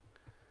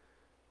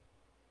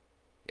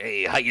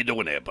Hey, how you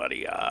doing there,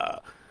 buddy?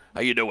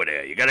 How you doing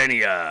there? You got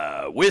any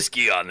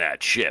whiskey on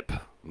that ship?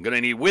 I'm gonna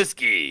need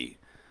whiskey.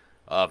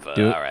 All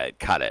right,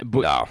 cut it.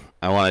 No,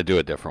 I want to do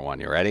a different one.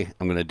 You ready?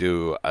 I'm gonna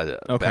do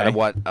a better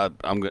one.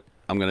 I'm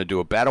gonna do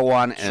a better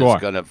one,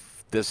 and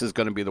this is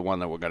gonna be the one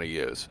that we're gonna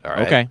use. All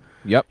right. Okay.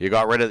 Yep. You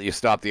got rid of. You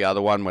stopped the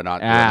other one. We're not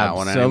doing that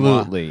one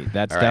anymore. Absolutely.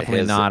 That's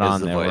definitely not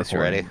on there. Voice.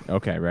 You ready?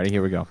 Okay. Ready?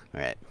 Here we go. All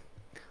right.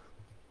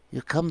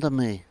 You come to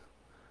me.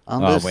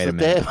 Wait a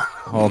minute.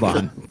 Hold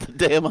on. The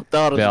day of my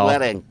daughter's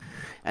wedding,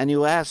 and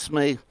you ask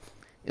me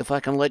if I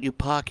can let you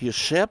park your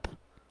ship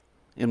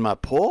in my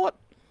port,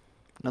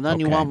 and then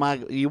you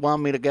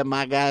want me to get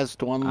my guys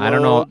to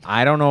unload.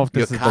 I don't know if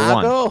this is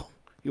cargo? the one.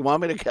 You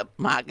want me to get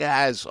my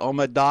guys on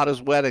my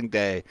daughter's wedding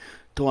day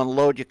to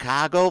unload your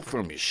cargo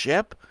from your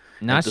ship?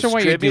 Not sure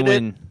what you're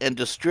doing. And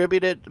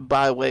distribute it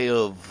by way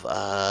of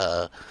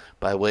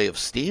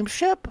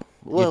steamship.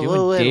 You're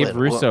doing Dave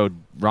Russo,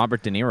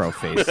 Robert De Niro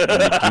face. When you do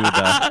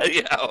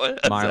the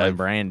Marlon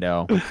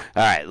Brando. All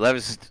right,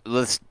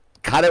 let's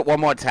cut it one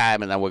more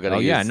time, and then we're gonna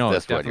use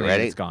this one. You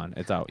ready? It's gone.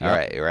 It's out. All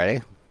right, you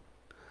ready?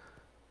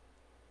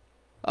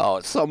 Oh,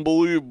 it's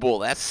unbelievable.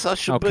 That's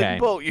such a big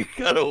boat. You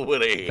got over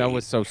there. That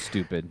was so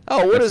stupid.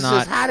 Oh, what is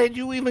this? How did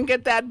you even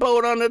get that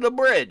boat under the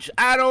bridge?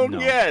 I don't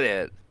get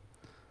it.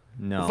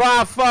 No.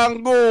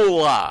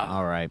 Vafangula.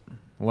 All right.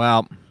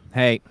 Well,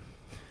 hey,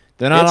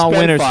 they're not all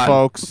winners,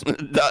 folks.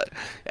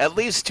 At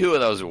least two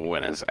of those were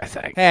winners, I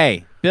think.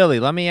 Hey, Billy,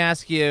 let me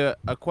ask you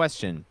a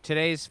question.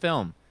 Today's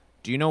film,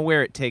 do you know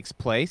where it takes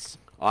place?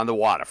 On the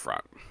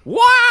waterfront.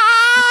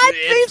 What?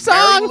 It's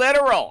very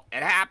literal.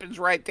 It happens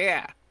right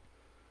there.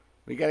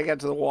 We got to get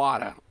to the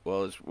water.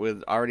 Well,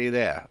 we're already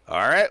there.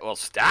 All right, we'll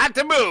start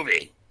the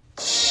movie.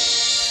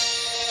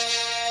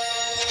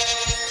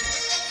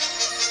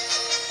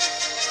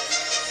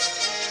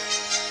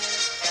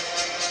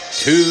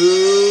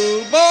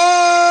 Two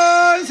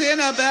boys in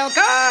a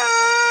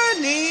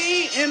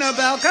balcony,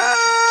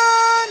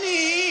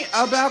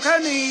 a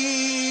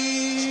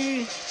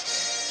balcony.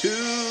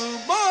 Two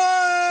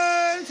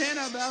boys in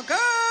a balcony,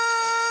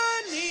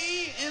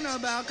 a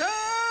balcony.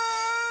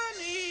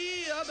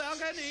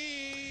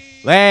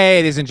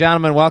 Ladies and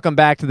gentlemen, welcome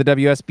back to the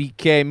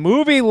WSBK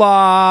Movie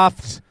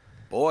Loft.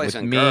 Boys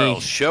and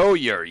girls, show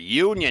your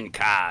union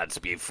cards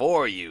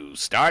before you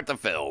start the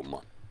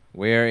film.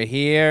 We're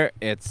here.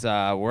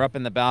 We're up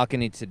in the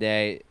balcony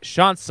today.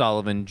 Sean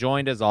Sullivan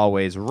joined as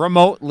always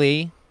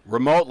remotely.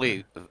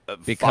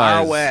 Far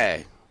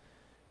away.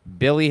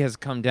 Billy has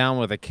come down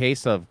with a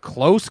case of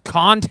close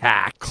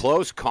contact.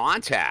 Close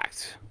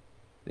contact.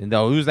 And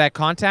who's that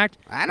contact?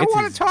 I don't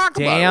want to talk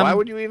about it. Why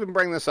would you even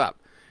bring this up?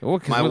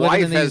 Well, my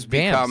wife has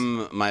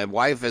become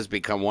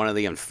one of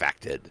the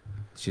infected.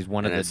 She's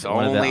one of the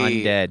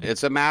undead.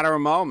 It's a matter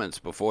of moments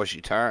before she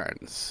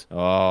turns.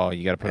 Oh,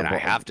 you got to put. And I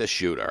have to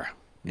shoot her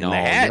in the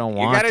head. You don't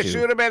want to. You got to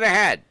shoot him in the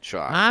head,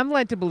 Sean. I'm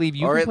led to believe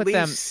you or can at put least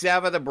them.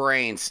 Sever the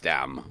brain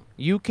stem.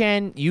 You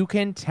can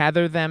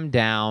tether them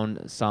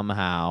down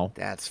somehow.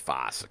 That's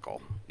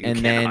farcical. And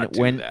then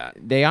when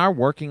they are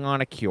working on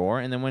a cure,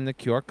 and then when the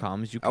cure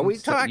comes, you can bring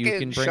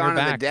Shaun her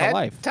back of the Dead to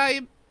life.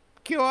 Type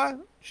cure.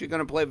 She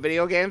gonna play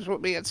video games with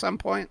me at some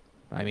point?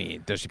 I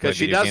mean, does she play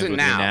video games with me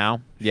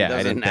now? Yeah,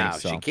 I didn't think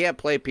so. She can't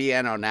play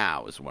piano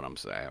now, is what I'm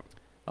saying.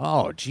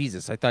 Oh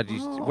Jesus! I thought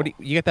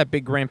you got that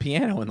big grand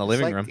piano in the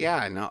living room? Yeah,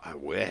 I know. I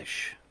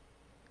wish.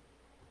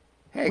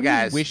 Hey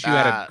guys, wish you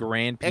had a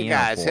grand piano. Hey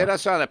guys, hit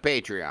us on the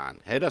Patreon.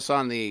 Hit us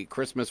on the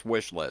Christmas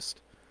wish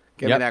list.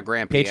 Give me that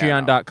grand piano.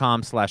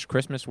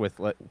 Patreon.com/Christmas with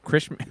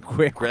Christmas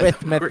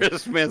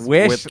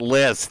wish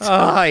list.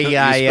 Oh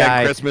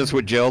yeah. Christmas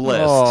with Joe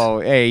list. Oh,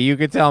 hey, you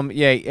could tell me.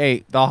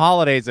 Hey, the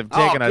holidays have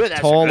taken a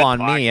toll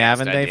on me,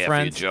 haven't they,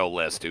 friends? Joe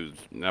list, who's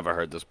never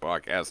heard this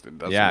podcast and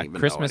doesn't even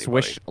Christmas know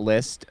wish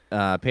list.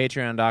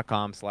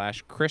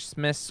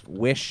 Patreon.com/Christmas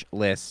wish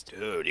list.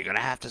 Dude, you're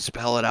gonna have to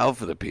spell it out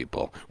for the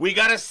people. We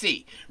got a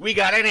C. We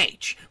got an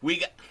H.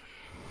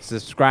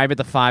 Subscribe at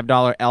the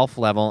 $5 elf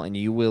level, and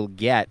you will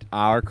get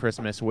our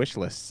Christmas wish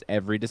lists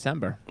every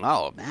December.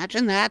 Oh,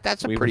 imagine that.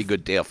 That's a pretty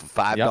good deal for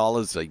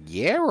 $5 a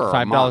year or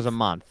 $5 a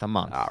month. A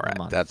month. All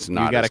right. That's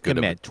not you got to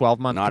commit.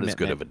 12-month not commitment. as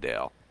good of a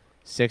deal.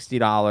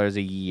 $60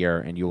 a year,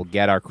 and you will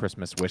get our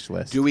Christmas wish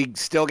list. Do we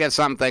still get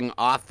something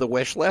off the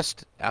wish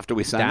list after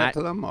we send it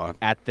to them? Or?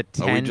 At the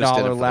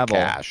 $10 level.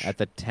 At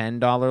the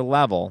 $10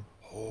 level.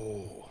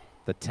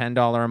 The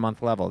 $10 a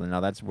month level.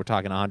 Now we're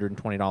talking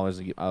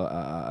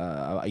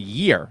 $120 a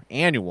year,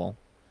 annual.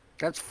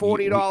 That's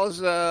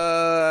 $40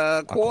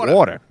 a quarter. A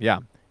quarter, yeah.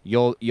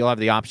 You'll have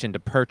the option to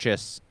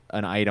purchase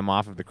an item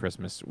off of the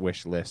Christmas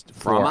wish list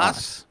from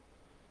us.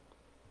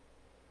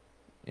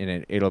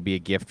 And it'll be a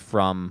gift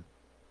from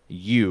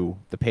you,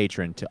 the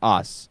patron, to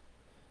us,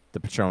 the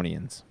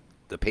Patronians.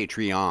 The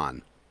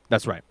Patreon.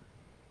 That's right.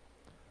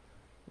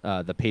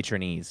 The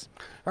patronese.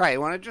 All right,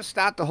 you want to just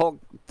start the whole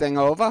thing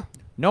over?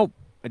 Nope.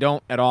 I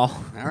don't at all.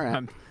 All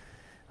right.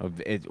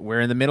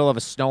 We're in the middle of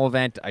a snow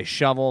event. I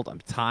shoveled. I'm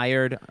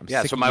tired. I'm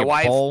sick so of my your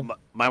wife, bowl.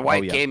 my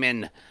wife came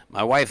in.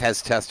 My wife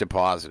has tested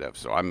positive,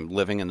 so I'm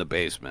living in the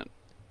basement.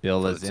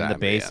 Bill is in the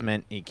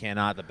basement. He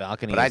cannot. The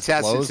balcony. But I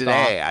tested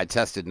today. Off. I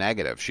tested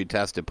negative. She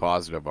tested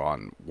positive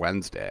on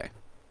Wednesday.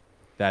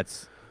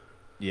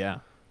 Yeah.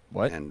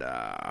 What? And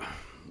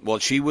well,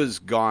 she was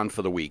gone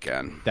for the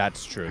weekend.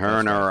 That's true. Her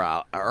and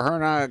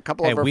a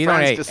couple of her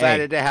friends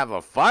decided to have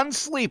a fun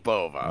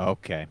sleepover.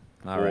 Okay.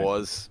 All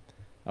right.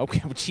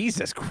 Okay.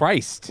 Jesus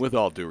Christ. With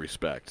all due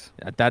respect.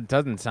 That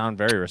doesn't sound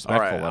very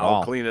respectful at all.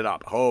 I'll clean it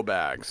up. Hoe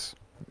bags.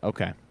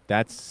 Okay.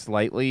 That's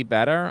slightly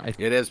better.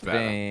 It is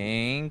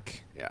better.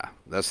 Yeah.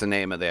 That's the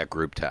name of that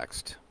group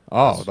text.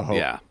 Oh, the hoe.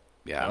 Yeah.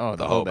 Oh,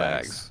 the hoe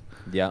bags.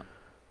 Yeah.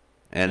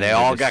 And they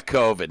all got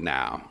COVID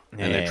now.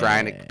 And they're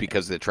trying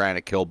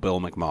to kill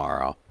Bill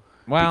McMorrow.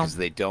 Well, because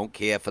they don't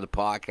care for the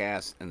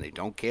podcast and they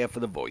don't care for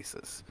the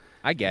voices.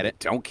 I get it.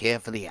 They don't care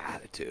for the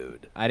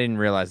attitude. I didn't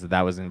realize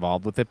that was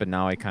involved with it, but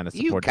now I kind of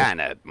support it. You kind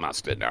of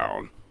must have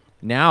known.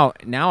 Now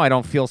I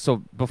don't feel so.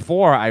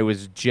 Before I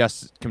was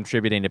just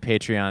contributing to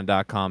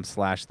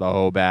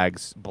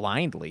patreon.com/thehobags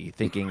blindly,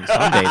 thinking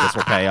someday this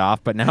will pay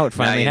off, but now it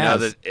finally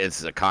has. Know that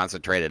it's a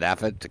concentrated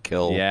effort to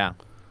kill. Yeah,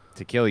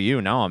 to kill you.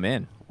 Now I'm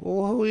in.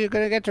 Well, who are you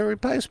going to get to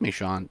replace me,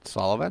 Sean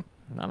Sullivan?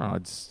 I don't know.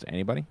 It's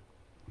anybody.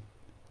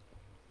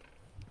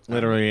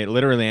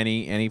 Literally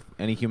any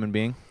human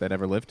being that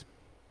ever lived.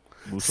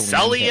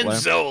 Sully and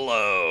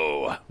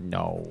Zolo.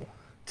 No.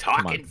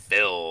 Talking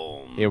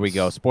film. Here we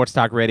go. Sports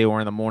Talk Radio. We're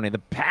in the morning. The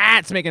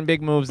Pats making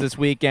big moves this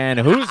weekend.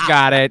 Who's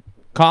got it?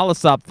 Call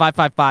us up.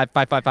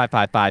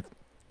 555-555-5555.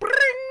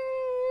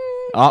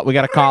 Oh, we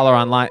got a caller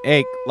on line.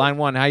 Hey, line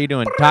 1. How you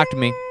doing? Talk to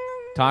me.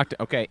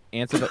 Okay.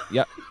 Answer the.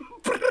 Yep.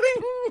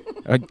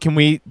 Can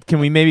we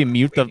maybe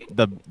mute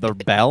the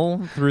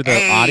bell through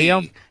the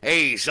audio?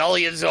 Hey,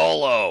 Sully and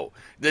Zolo.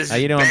 How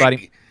you doing,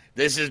 buddy?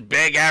 This is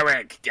Big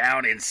Eric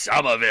down in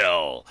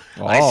Somerville.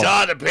 Oh. I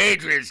saw the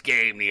Patriots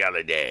game the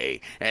other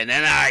day, and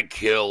then I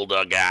killed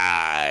a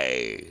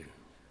guy.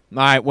 All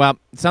right, well,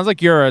 it sounds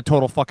like you're a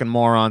total fucking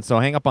moron, so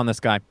hang up on this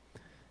guy.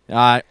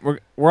 We're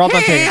all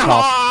done taking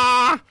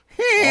calls.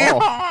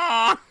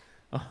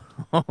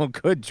 Oh,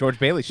 good. George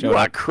Bailey showed up. You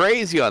are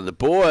crazy on the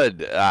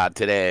board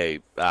today.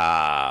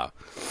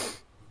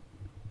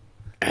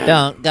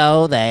 Don't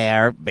go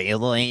there,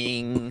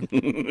 Bailing.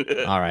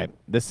 All right,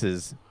 this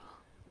is...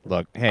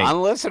 Look, hey.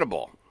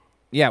 Unlistenable.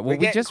 Yeah, well,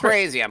 we just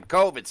crazy. I'm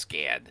COVID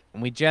scared.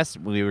 We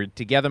were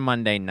together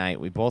Monday night.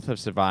 We both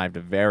have survived a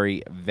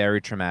very, very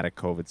traumatic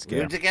COVID scare.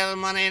 We were together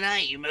Monday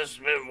night. You must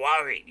have been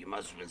worried. You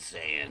must have been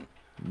saying,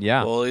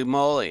 yeah. Holy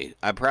moly.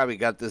 I probably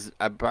got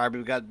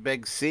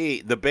big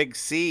C, the big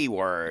C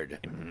word.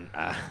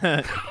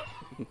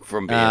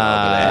 From being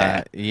over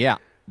there. Yeah.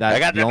 I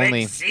got the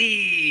big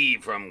C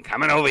from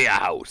coming over your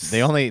house.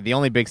 The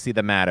only big C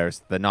that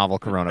matters, the novel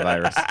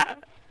coronavirus.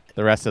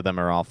 The rest of them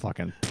are all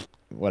fucking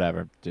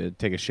whatever.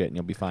 Take a shit and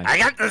you'll be fine. I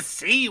got the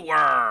C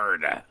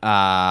word.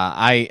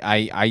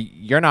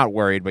 You're not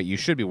worried, but you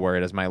should be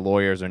worried as my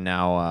lawyers are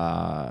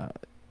now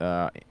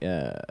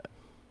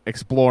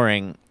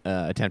exploring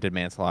attempted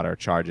manslaughter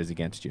charges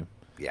against you.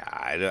 Yeah,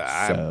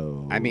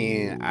 I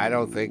mean, I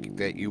don't think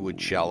that you would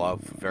shell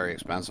out for very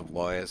expensive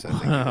lawyers. I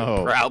think you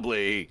would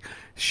probably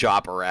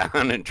shop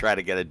around and try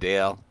to get a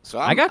deal. So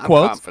I got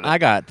quotes. Confident.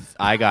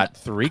 I got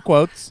 3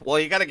 quotes.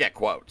 Well, you got to get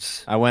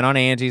quotes. I went on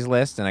Angie's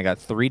list and I got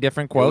 3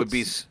 different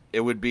quotes.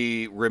 It would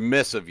be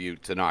remiss of you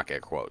to not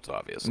get quotes,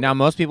 obviously. Now,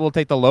 most people will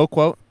take the low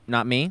quote,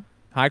 not me.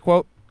 High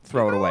quote,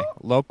 throw it away.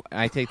 Low,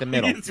 I take the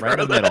middle, right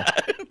in the middle.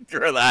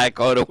 Throw the high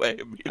quote away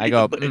immediately. I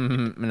go,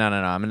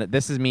 no.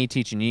 This is me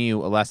teaching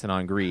you a lesson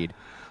on greed.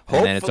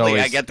 Hopefully,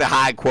 I get the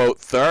high quote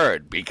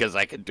third because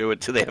I can do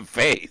it to their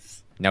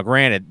face. Now,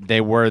 granted, they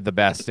were the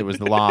best. It was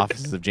the law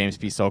offices of James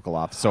P.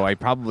 Sokoloff, so I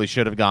probably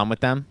should have gone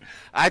with them.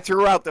 I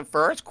threw out the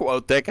first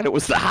quote thinking it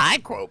was the high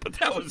quote, but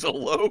that was a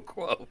low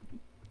quote.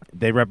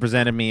 They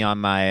represented me on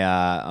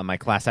my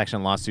class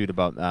action lawsuit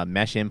about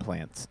mesh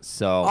implants.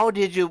 So,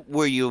 did you?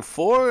 Were you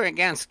for or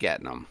against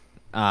getting them?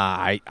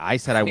 I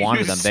said I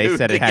wanted them. They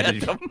said it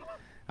had to.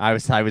 I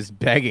was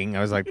begging.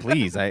 I was like,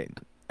 please, I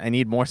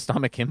need more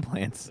stomach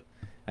implants.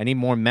 I need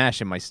more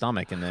mesh in my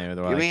stomach. And they were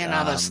like, give me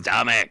another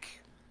stomach.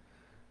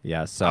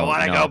 Yeah. So I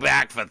want to go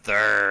back for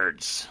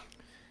thirds.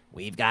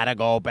 We've got to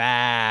go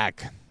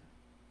back.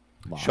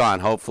 Wow.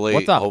 Sean, hopefully.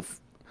 What's up?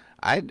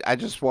 I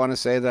just want to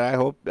say that I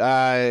hope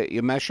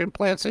your mesh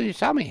implants and your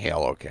tummy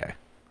heal okay.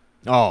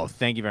 Oh,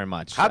 thank you very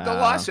much. How'd the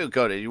lawsuit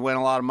go? Did you win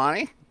a lot of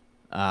money?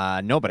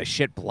 No, but I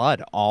shit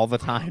blood all the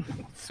time.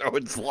 So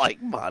it's like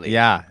money.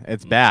 Yeah,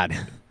 it's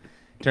bad.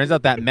 Turns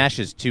out that mesh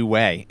is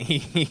 2-way.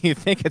 You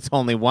think it's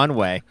only 1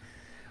 way.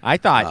 I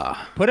thought,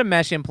 put a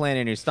mesh implant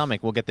in your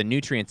stomach, we'll get the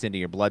nutrients into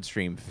your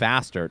bloodstream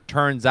faster.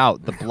 Turns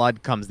out the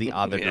blood comes the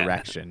other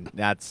direction.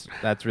 That's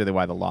really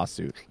why the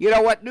lawsuit. You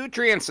know what?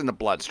 Nutrients in the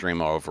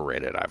bloodstream are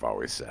overrated, I've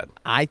always said.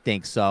 I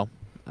think so.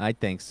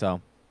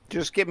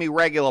 Just give me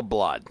regular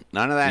blood.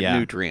 None of that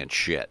nutrient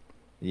shit.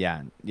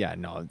 Yeah,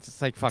 no,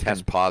 it's like fucking...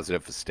 Test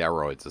positive for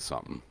steroids or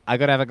something. I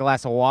gotta have a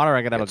glass of water,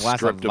 I gotta have a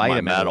glass of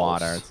vitamin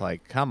water. It's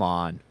like, come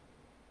on.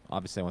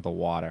 Obviously I want the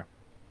water.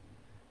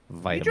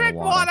 Vitamin you drink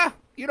water?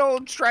 you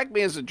don't strike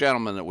me as a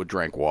gentleman that would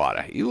drink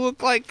water. You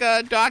look like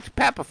a Dr.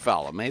 Pepper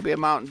fella. Maybe a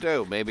Mountain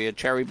Dew. Maybe a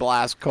Cherry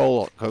Blast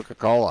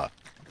Coca-Cola.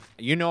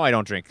 You know I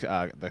don't drink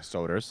the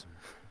sodas.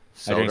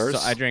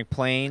 I drink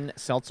plain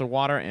seltzer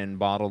water and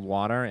bottled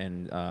water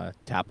and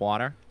tap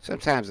water.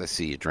 Sometimes I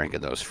see you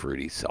drinking those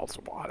fruity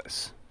seltzer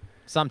waters.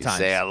 Sometimes.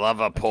 You say, I love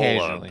a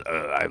Polar. Occasionally.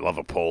 I love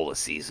a Polar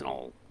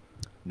seasonal.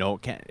 No,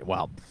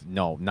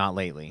 not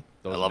lately.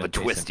 Those I love a have been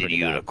tasting Twisted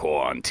pretty bad.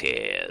 Unicorn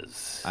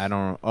Tears. I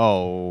don't.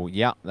 Oh,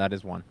 yeah, that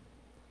is one.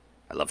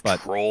 I love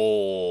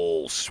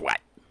Troll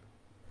Sweat.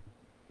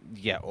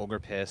 Yeah, Ogre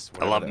Piss.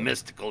 I love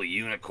Mystical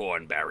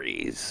Unicorn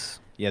Berries.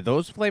 Yeah,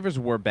 those flavors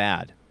were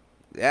bad.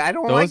 Yeah, I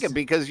don't like it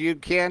because you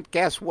can't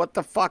guess what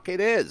the fuck it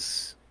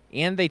is.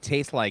 And they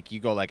taste like,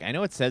 you go like, I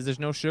know it says there's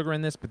no sugar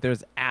in this, but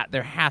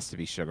there has to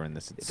be sugar in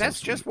this.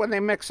 That's just when they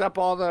mix up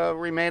all the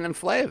remaining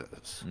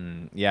flavors.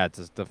 Yeah, it's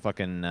just the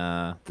fucking...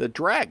 the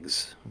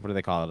dregs. What do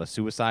they call it? A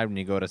suicide? When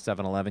you go to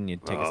 7-Eleven, you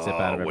take a sip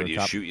out of every when you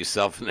cup? shoot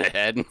yourself in the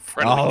head in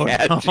front of the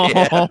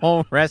cat. No.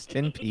 Yeah. Rest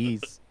in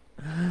peace.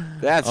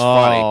 That's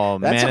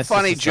funny. That's Menace a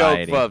funny to joke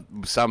society.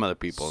 for some of the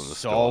people in the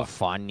store. So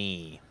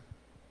funny.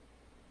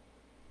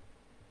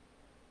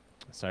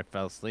 So I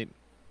fell asleep.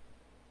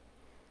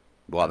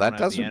 Well, that have the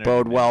doesn't energy,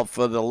 bode man. well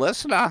for the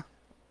listener.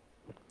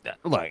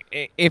 Look,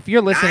 if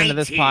you're listening to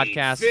this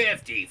podcast,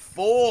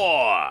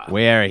 1954.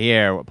 we're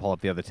here. We'll pull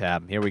up the other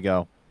tab. Here we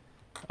go.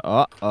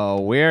 Uh-oh,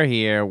 we're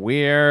here.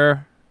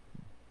 We're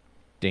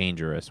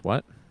dangerous.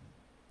 What?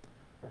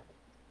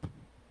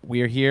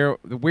 We're here.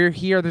 We're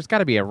here. There's got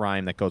to be a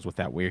rhyme that goes with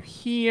that. We're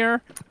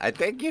here. I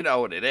think you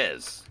know what it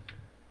is.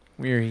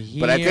 We're here.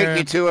 But I think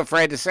you're too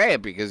afraid to say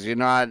it because you're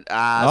not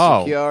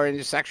secure in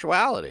your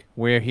sexuality.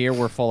 We're here.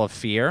 We're full of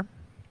fear.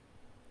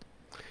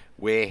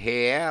 We're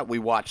here. We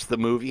watched the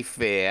movie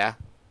Fear.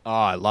 Oh,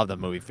 I love the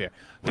movie Fear.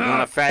 We're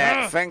going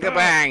to finger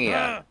bang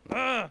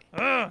you.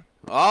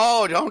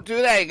 Oh, don't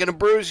do that. You're going to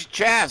bruise your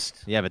chest.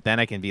 Yeah, but then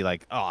I can be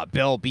like, oh,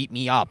 Bill beat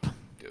me up.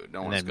 Dude,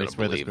 no And one's then going Reese to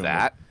believe Witherspoon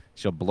that.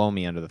 She'll blow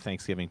me under the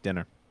Thanksgiving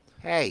dinner.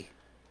 Hey,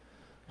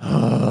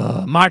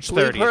 March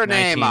 30th. leave her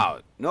name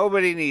out.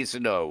 Nobody needs to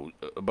know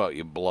about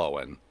you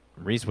blowing.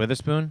 Reese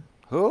Witherspoon?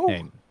 Who?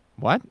 Hey,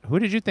 what? Who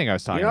did you think I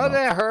was talking You know about?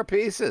 they're her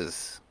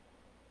pieces.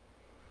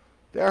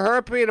 They're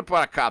her peanut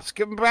butter cups.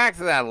 Give them back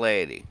to that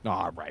lady.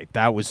 All right.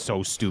 That was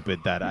so stupid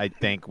that I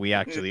think we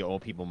actually owe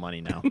people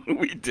money now.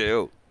 We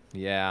do.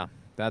 Yeah,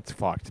 that's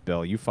fucked,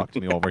 Bill. You fucked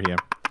me over here.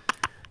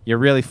 You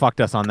really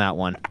fucked us on that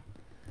one.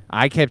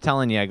 I kept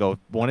telling you, I go,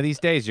 one of these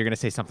days you're going to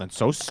say something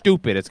so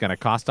stupid it's going to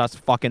cost us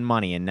fucking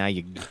money, and now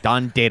you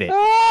done did it.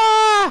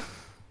 Ah!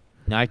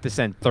 Now I have to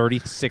send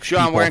 36 Sean,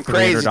 people we're in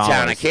crazy $300.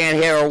 town. I can't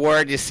hear a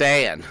word you're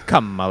saying.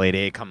 Come, my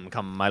lady. Come,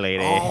 my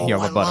lady. Oh, You're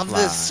my I love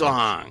butterfly. this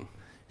song.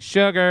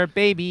 Sugar,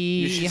 baby.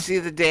 You should see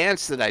the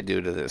dance that I do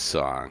to this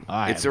song.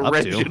 I'd It's love to.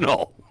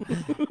 original.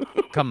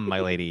 Come, my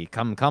lady.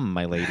 Come,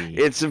 my lady.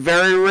 It's a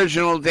very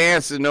original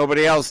dance that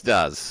nobody else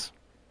does.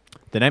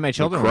 The night my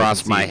children were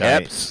Across my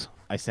conceived, hips.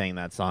 I sang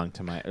that song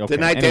to my... Okay,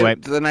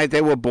 The night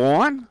they were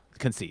born?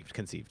 conceived.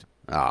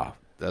 Oh,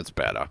 that's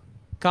better.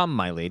 Come,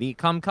 my lady.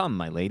 Come,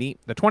 my lady.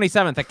 The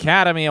 27th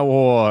Academy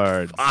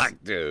Awards. Fuck,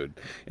 dude.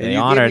 And They you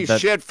honored give me the-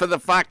 shit for the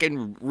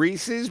fucking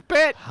Reese's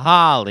bit?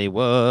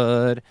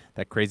 Hollywood.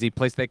 That crazy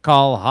place they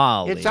call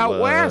Hollywood. It's out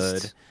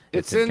west.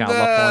 It's in the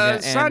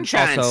California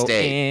Sunshine and also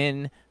State.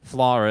 in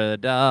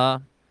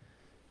Florida.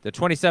 The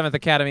 27th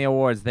Academy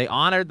Awards, they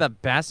honored the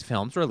best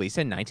films released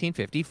in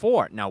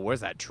 1954. Now,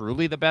 was that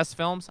truly the best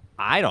films?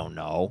 I don't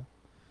know.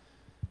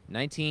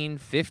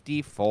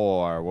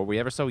 1954. Were we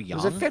ever so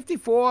young? Was it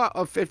 54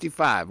 or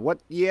 55? What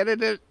year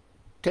did it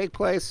take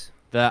place?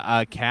 The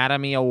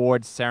Academy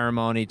Awards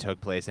ceremony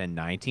took place in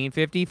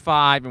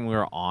 1955, and we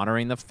were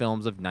honoring the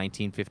films of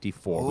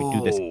 1954. We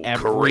do this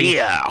every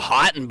Korea,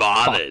 hot and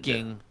bothered.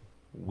 fucking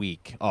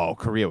week. Oh,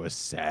 Korea was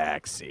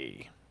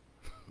sexy.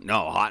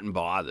 No, hot and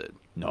bothered.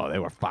 No, they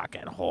were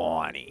fucking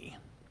horny.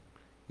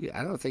 Yeah,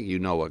 I don't think you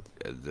know what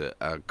the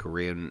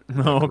Korean,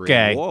 Okay.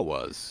 Korean War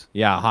was.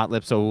 Yeah, Hot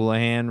Lips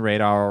O'Houlihan,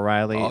 Radar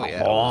O'Reilly. Oh, yeah,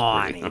 that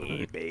was pretty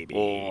Horny, baby.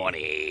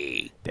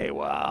 Horny. They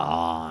were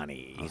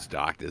horny. Those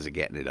doctors are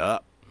getting it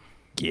up,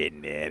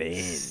 Getting it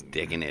in.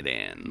 sticking it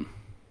in,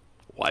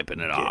 wiping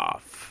it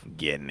off,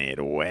 Getting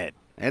it wet.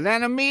 and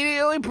then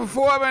immediately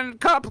performing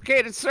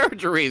complicated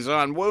surgeries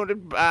on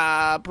wounded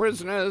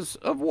prisoners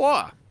of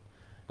war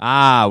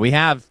We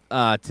have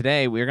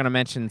today. We're gonna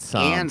mention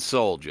some. and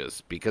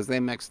soldiers because they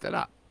mixed it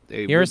up.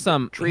 They Here's would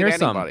some. treat Here's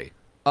some. anybody.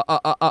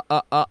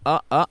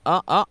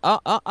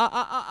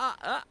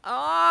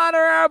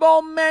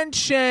 Honorable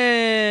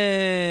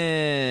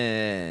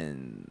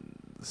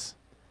mentions.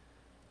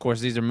 Of course,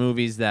 these are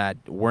movies that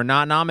were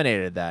not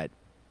nominated that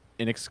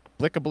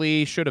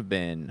inexplicably should have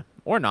been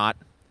or not.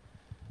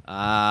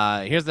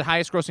 Here's the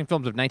highest-grossing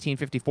films of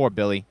 1954.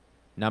 Billy,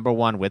 number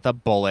one with a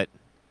bullet,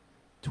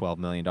 $12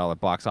 million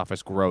box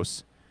office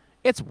gross.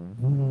 It's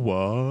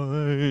I'm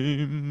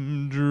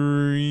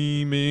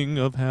dreaming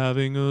of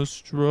having a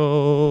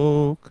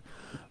stroke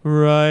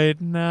right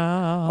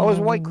now. Oh, it was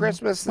White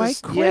Christmas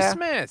White this year?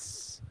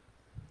 Christmas.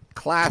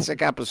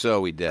 Classic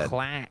episode we did.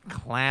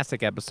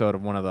 Classic episode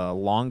of one of the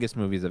longest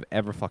movies I've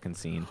ever fucking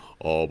seen.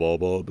 Oh,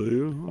 baby.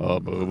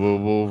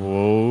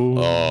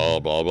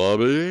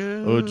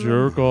 A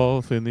jerk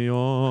off in the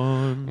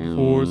armed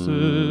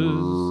forces.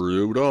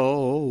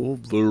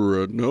 Rudolph the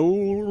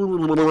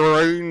red-nosed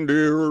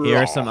reindeer. Here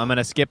are some. I'm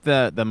gonna skip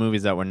the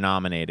movies that were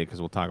nominated because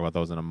we'll talk about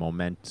those in a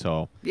moment.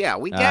 So yeah,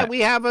 we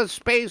have a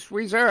space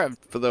reserved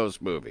for those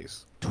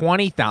movies.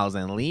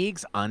 20,000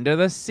 Leagues Under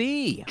the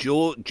Sea.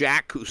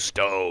 Jacques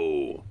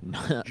Cousteau.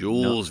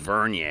 Jules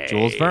Vernier.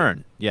 Jules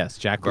Verne. Yes,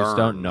 Jacques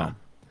Cousteau. No.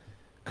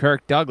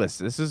 Kirk Douglas.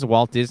 This is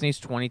Walt Disney's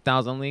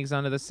 20,000 Leagues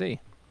Under the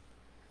Sea.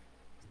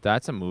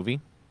 That's a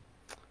movie.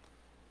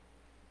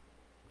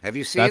 Have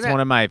you seen it? That's one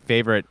of my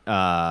favorite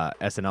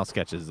SNL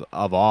sketches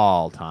of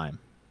all time.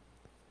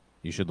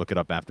 You should look it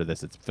up after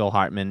this. It's Phil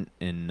Hartman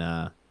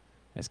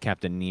as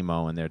Captain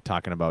Nemo, and they're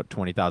talking about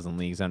 20,000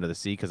 Leagues Under the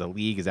Sea because a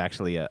league is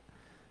actually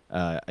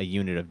a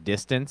unit of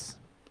distance.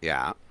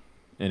 Yeah.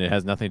 And it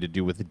has nothing to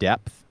do with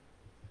depth.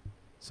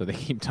 So they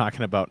keep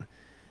talking about,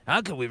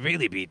 how could we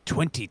really be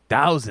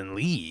 20,000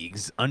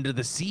 leagues under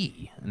the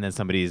sea? And then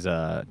somebody's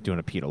doing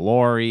a Peter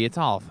Lorre. It's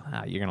all,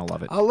 you're going to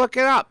love it. I'll look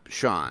it up,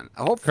 Sean.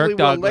 Hopefully Kirk we'll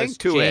Douglas, link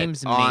to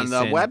James it on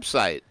the Mason.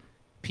 website.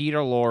 Peter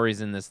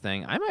Lorre's in this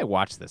thing. I might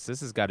watch this.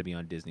 This has got to be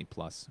on Disney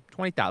Plus.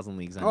 20,000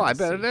 Leagues Under the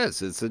Sea. I bet it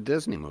is. It's a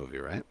Disney movie,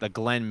 right? The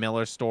Glenn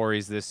Miller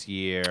stories this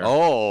year.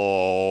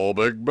 Oh,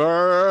 Big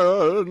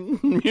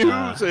Band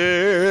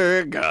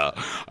music.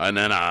 And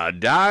then I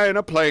die in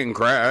a plane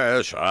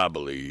crash, I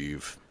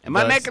believe. Am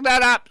I making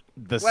that up?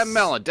 Glenn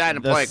Miller died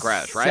in a plane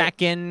crash, right?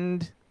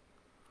 Second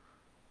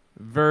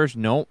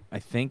version. No, I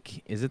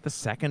think. Is it the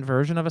second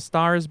version of A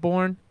Star is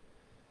Born?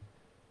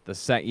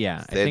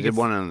 Yeah. They did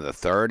one in the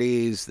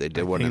 30s. They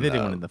did one in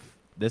the...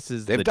 This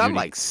is They've done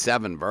like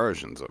 7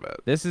 versions of it.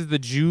 This is the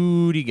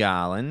Judy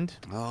Garland.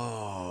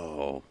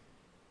 Oh.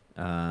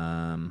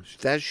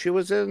 That she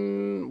was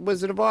in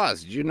Wizard of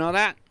Oz. Did you know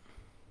that?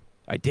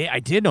 I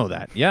did know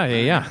that.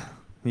 Yeah.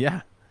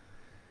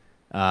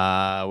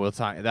 We'll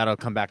talk. That'll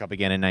come back up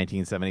again in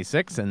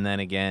 1976, and then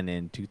again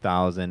in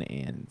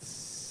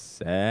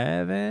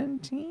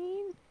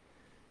 2017,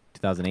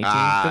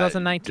 2018,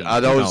 2019. Are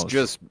those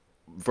just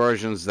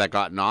versions that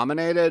got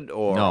nominated,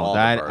 or no? All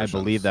That the versions? I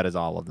believe that is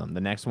all of them.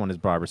 The next one is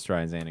Barbra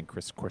Streisand and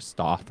Chris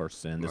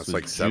Christopherson. This was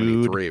like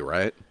 73,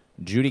 right?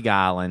 Judy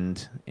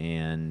Garland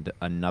and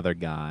another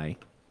guy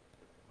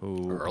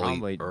who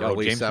early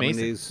James 70s.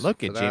 Mason.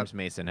 Look at James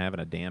Mason having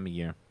a damn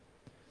year.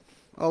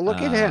 Oh, look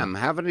at him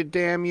having a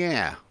damn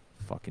year.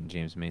 Fucking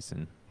James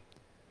Mason.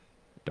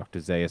 Dr.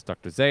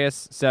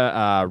 Zayas.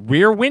 So,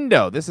 Rear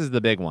Window. This is the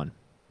big one.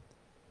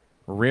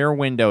 Rear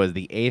Window is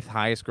the 8th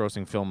highest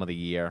grossing film of the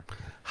year.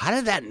 How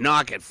did that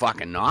not get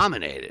fucking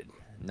nominated?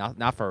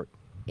 Not for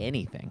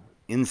anything.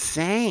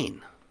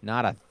 Insane.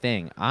 Not a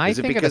thing. Is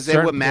it because they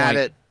were mad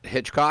at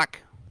Hitchcock?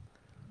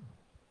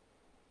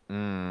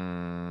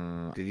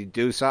 Did he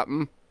do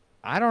something?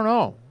 I don't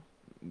know.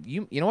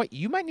 You know what?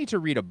 You might need to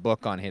read a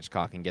book on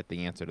Hitchcock and get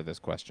the answer to this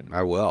question.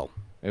 I will.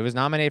 It was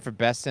nominated for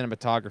Best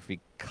Cinematography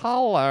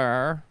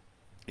Color.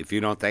 If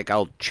you don't think,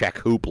 I'll check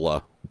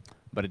Hoopla.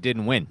 But it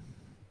didn't win.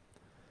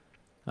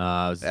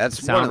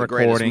 That's one of the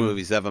greatest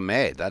movies ever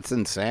made. That's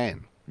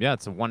insane. Yeah,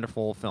 it's a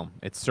wonderful film.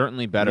 It's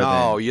certainly better than...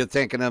 No, you're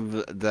thinking of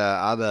the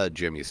other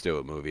Jimmy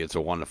Stewart movie, It's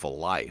a Wonderful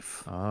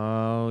Life.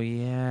 Oh,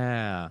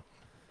 yeah.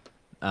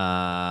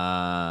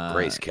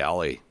 Grace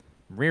Kelly.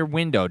 Rear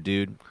Window,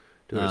 dude.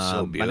 Dude, it's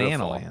so beautiful.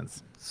 Banana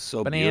Lands.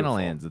 So Banana beautiful.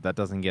 Lands. That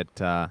doesn't get...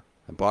 I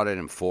bought it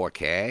in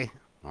 4K.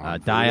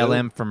 Dial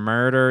M for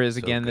Murder is So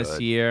again good.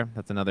 this year.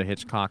 That's another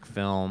Hitchcock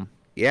film.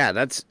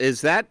 Yeah, is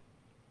that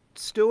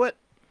Stewart?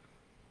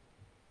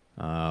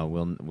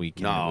 We'll never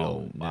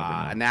know.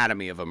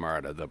 Anatomy of a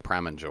Murder, the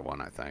Preminger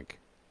one, I think.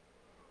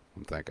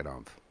 I'm thinking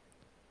of.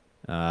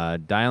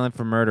 Dial M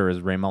for Murder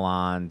is Ray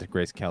Milland,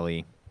 Grace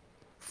Kelly.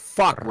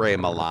 Fuck Ray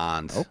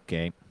Milland.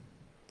 Okay.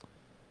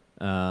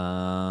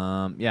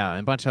 Yeah,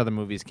 a bunch of other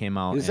movies came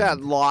out. Who's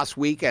that Lost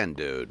Weekend,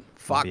 dude?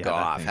 Fuck Yeah, that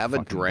off. thing Have a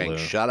fucking drink. blew.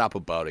 Shut up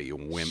about it, you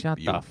wimp. Shut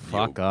the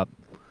fuck up.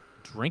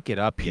 Drink it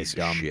up, you Piece of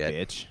dumb shit.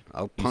 bitch.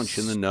 I'll You punch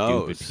you in the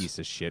nose. Stupid piece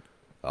of shit.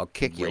 I'll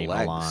kick your Ray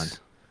legs. Milland.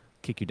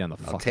 Kick you down the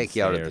fucking I'll take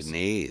you stairs. out at the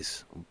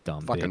knees.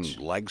 Dumb Fucking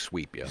bitch. leg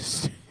sweep you.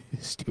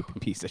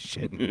 Stupid piece of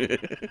shit.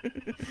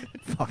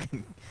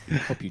 Fucking.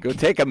 Hope you Go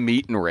take a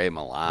meat in Ray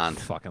Milland.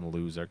 fucking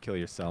loser. Kill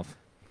yourself.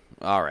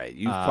 All right,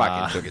 you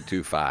fucking took it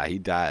too far. He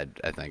died,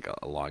 I think,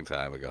 a long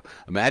time ago.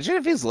 Imagine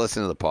if he's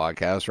listening to the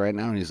podcast right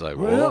now and he's like,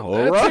 "Well,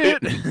 all right."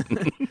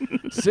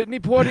 Sidney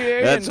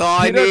Poitier. That's and all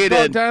I Peter needed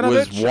was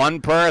Bogdanovich.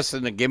 one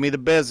person to give me the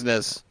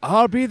business.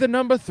 I'll be the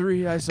number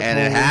 3, I suppose. And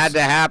it had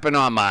to happen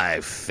on my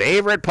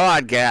favorite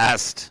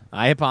podcast.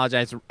 I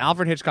apologize.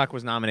 Alfred Hitchcock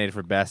was nominated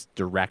for Best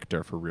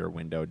Director for Rear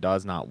Window.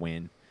 Does not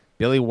win.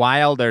 Billy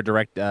Wilder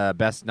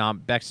best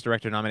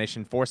director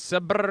nomination for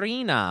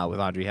Sabrina with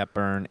Audrey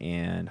Hepburn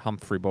and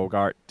Humphrey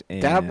Bogart.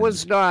 And That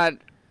was not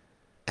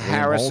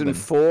Harrison Holden.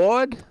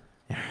 Ford?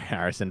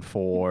 Harrison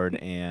Ford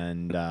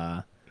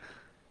and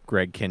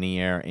Greg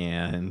Kinnear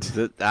and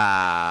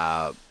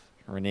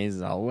Renee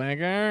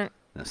Zellweger.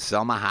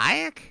 Selma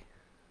Hayek?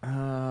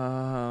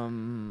 I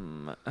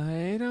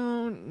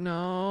don't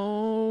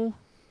know.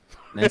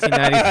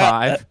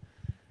 1995.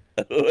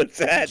 What's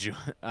that?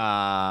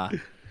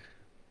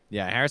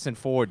 Yeah, Harrison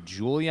Ford,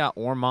 Julia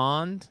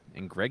Ormond,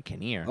 and Greg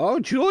Kinnear. Oh,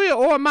 Julia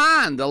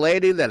Ormond, the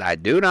lady that I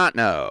do not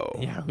know.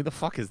 Yeah, who the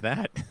fuck is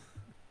that?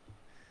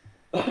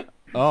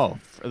 Oh,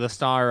 the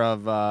star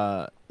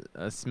of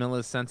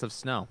Smilla's Sense of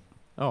Snow.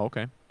 Oh,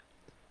 okay.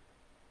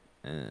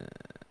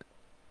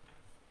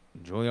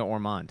 Julia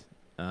Ormond.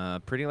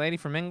 Pretty lady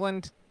from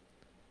England.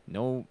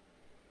 No.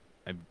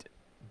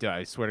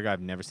 I swear to God,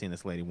 I've never seen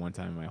this lady one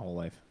time in my whole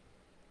life.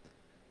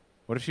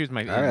 What if she was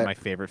my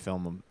favorite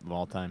film of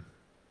all time?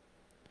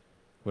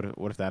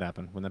 What if that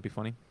happened? Wouldn't that be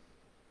funny?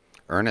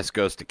 Ernest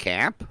Goes to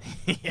Camp?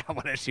 Yeah,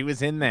 what if she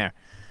was in there?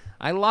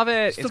 I love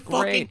it. It's the fucking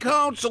great.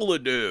 counselor,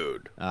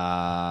 dude.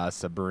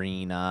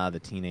 Sabrina, The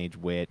Teenage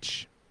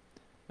Witch.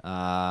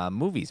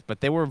 Movies, but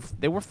there were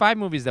 5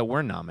 movies that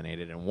were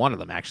nominated, and one of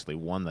them actually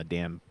won the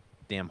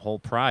damn whole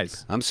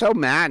prize. I'm so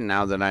mad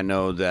now that I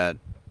know that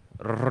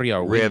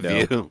Rear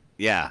Window. View.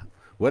 Yeah.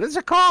 What is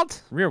it called?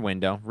 Rear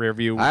Window. Rear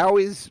View. I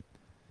always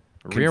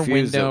Rear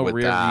confuse Window. it with,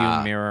 Rear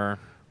View Mirror.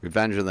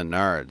 Revenge of the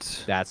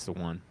Nerds. That's the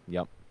one.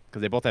 Yep.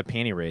 Because they both have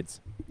panty raids.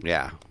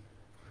 Yeah.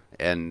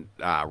 And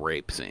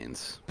rape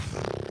scenes.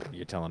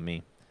 You're telling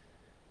me.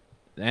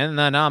 And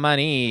the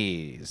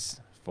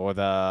nominees for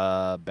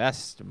the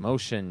best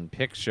motion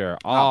picture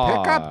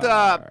are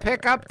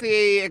pick up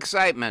the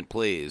excitement,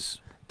 please.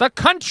 The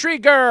Country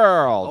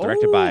Girl,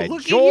 directed by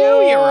look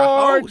George at you. You're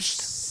a host.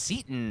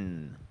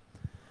 Seaton.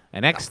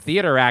 An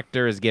ex-theater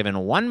actor is given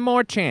one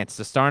more chance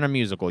to star in a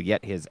musical,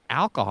 yet his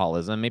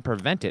alcoholism may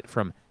prevent it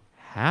from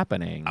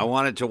happening. I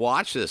wanted to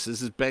watch this.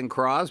 This is Ben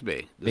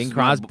Crosby. Grace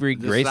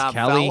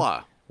Kelly,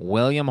 fella.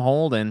 William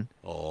Holden.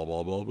 Oh,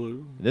 blah, blah,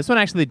 blah. This one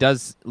actually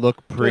does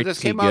look pretty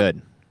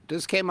good.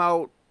 This came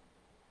out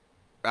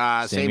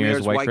same year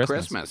as White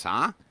Christmas,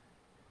 huh?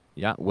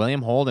 Yeah,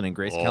 William Holden and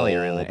Grace Kelly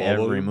are in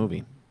every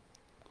movie.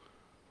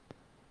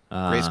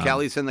 Grace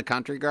Kelly's in The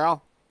Country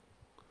Girl?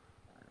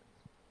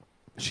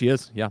 She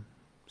is, yeah.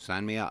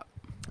 Sign me up.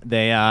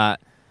 They,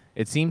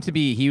 it seemed to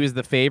be he was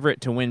the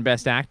favorite to win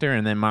Best Actor,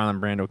 and then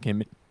Marlon Brando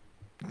came in,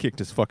 kicked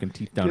his fucking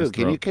teeth down his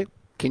throat.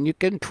 Can you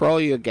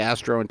control your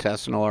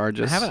gastrointestinal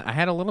urges? I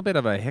had a little bit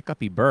of a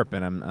hiccupy burp,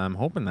 and I'm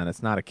hoping that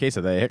it's not a case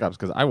of the hiccups,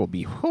 because I'll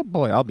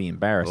be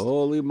embarrassed.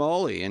 Holy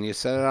moly! And you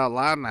said it out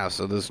loud now,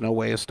 so there's no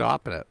way of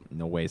stopping it.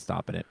 No way of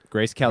stopping it.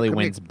 Grace Kelly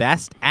wins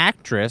Best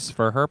Actress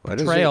for her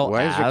portrayal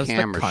as the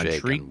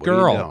country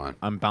girl.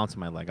 I'm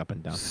bouncing my leg up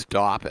and down.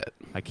 Stop it!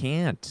 I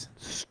can't.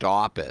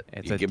 Stop it!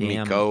 You're giving me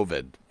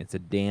COVID. It's a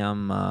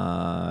damn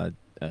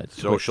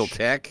social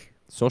tick.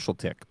 Social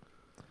tick.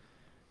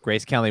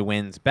 Grace Kelly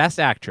wins Best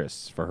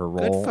Actress for her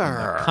role in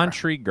The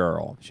Country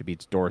Girl. She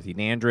beats Dorothy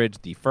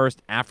Dandridge, the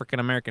first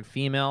African-American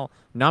female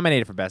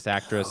nominated for Best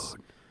Actress,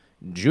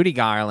 Judy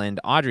Garland,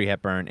 Audrey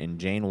Hepburn, and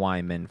Jane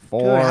Wyman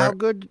for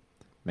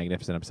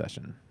Magnificent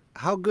Obsession.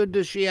 How good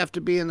does she have to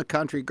be in The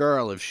Country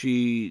Girl if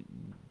she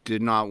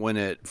did not win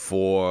it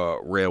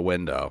for Rear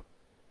Window?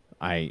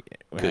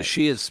 Because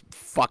she is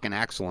fucking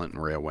excellent in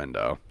Rear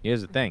Window.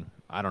 Here's the thing.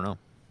 I don't know.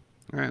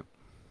 All right.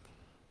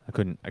 I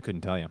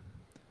couldn't tell you.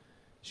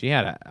 She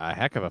had a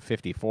heck of a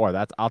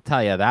 54. I'll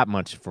tell you that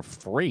much for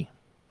free.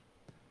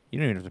 You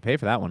don't even have to pay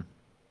for that one.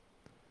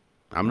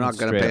 I'm not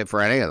going to pay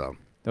for any of them.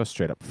 That was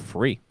straight up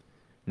free.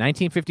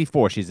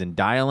 1954, she's in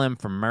Dial M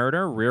for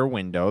Murder, Rear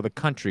Window, The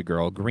Country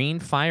Girl,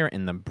 Green Fire,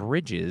 and The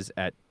Bridges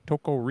at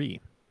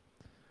Toko-ri.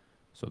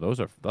 So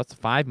that's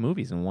 5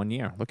 movies in 1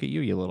 year. Look at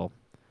you little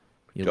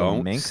minx.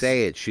 Don't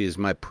say it. She's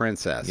my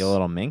princess. You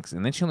little minx.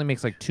 And then she only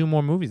makes like 2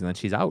 more movies, and then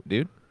she's out,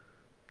 dude.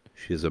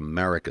 She's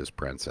America's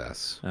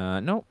princess.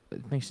 No, I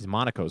think she's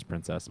Monaco's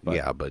princess. But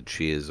yeah, but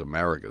she is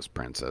America's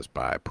princess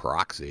by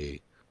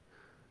proxy.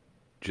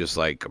 Just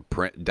like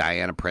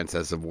Diana,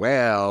 Princess of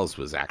Wales,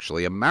 was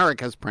actually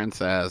America's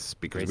princess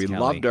because we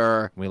loved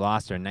her. We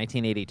lost her in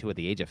 1982 at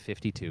the age of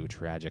 52.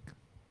 Tragic.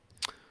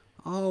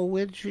 Oh,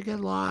 where did she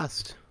get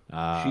lost?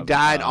 She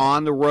died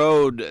on the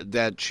road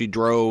that she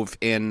drove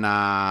in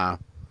To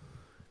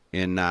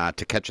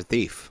Catch a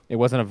Thief. It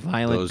wasn't a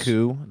violent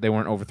coup. They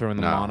weren't overthrowing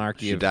the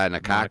monarchy. She died in a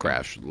car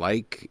crash,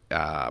 like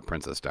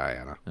Princess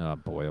Diana. Oh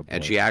boy!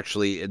 And she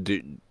actually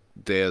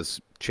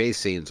there's chase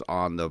scenes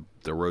on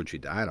the road she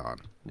died on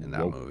in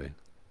that movie.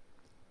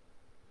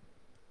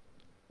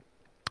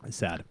 It's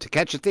sad. To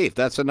Catch a Thief.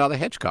 That's another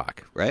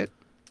Hitchcock, right?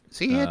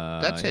 See,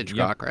 that's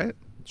Hitchcock, right? It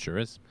sure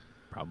is.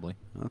 Probably.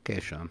 Okay,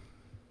 Sean.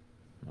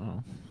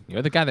 Oh,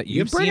 you're the guy that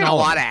you've seen a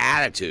lot of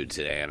attitude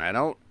today, and I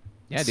don't.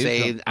 Yeah,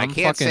 dude. I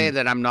can't say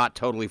that I'm not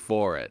totally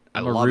for it.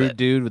 I'm a rude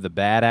dude with a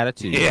bad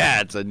attitude.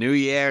 Yeah, it's a new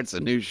year. It's a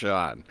new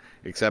Sean.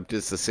 Except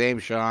it's the same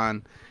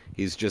Sean.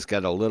 He's just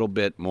got a little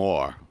bit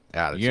more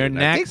attitude.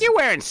 I think you're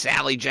wearing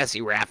Sally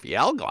Jesse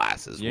Raphael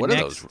glasses. What are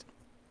those?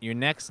 Your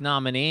next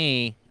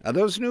nominee. Are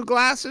those new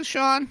glasses,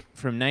 Sean?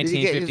 From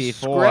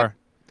 1954.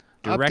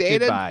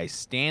 Directed by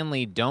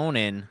Stanley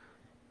Donen.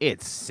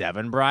 It's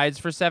 7 Brides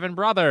for 7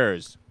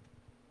 Brothers.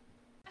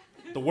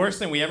 the worst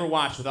thing we ever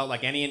watched without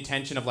like any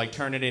intention of like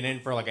turning it in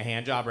for like a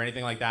hand job or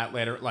anything like that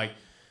later, like,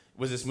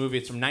 was this movie.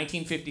 It's from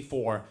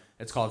 1954.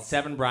 It's called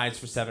Seven Brides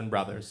for Seven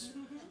Brothers.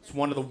 It's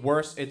one of the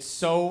worst. It's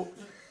so...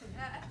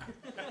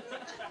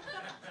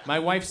 My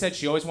wife said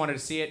she always wanted to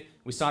see it.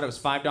 We saw it was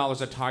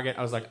 $5 at Target.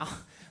 I was like,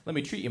 oh, let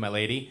me treat you, my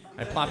lady.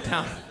 I plopped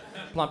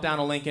down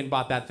a Lincoln,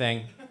 bought that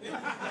thing.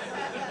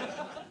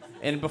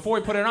 And before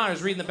we put it on, I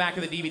was reading the back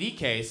of the DVD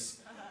case,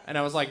 and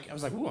I was like,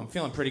 ooh, I'm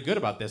feeling pretty good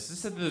about this.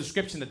 This is the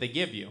description that they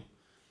give you.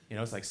 You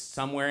know, it's like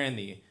somewhere in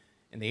the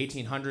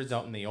 1800s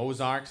out in the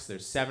Ozarks,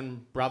 there's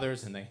 7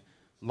 brothers, and they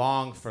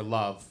long for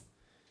love.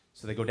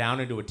 So they go down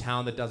into a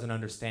town that doesn't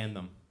understand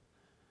them,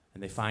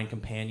 and they find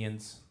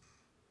companions,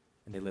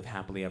 and they live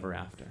happily ever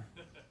after.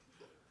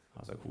 I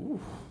was like, ooh,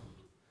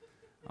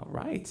 all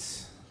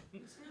right.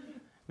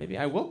 Maybe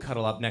I will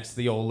cuddle up next to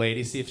the old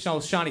lady, see if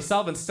Shawnee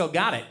Sullivan's still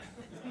got it.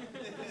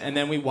 And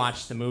then we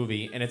watched the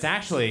movie, and it's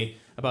actually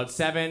about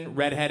 7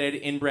 redheaded,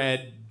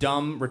 inbred,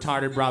 dumb,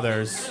 retarded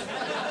brothers.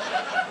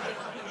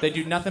 They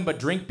do nothing but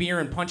drink beer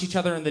and punch each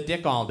other in the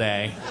dick all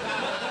day.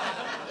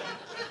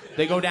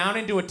 They go down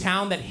into a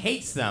town that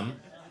hates them.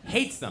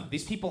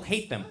 These people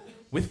hate them,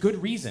 with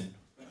good reason.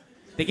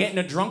 They get in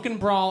a drunken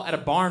brawl at a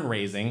barn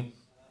raising.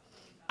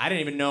 I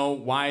didn't even know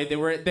why they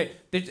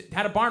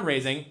had a barn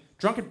raising,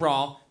 drunken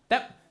brawl.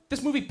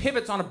 This movie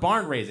pivots on a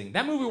barn raising.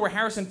 That movie where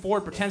Harrison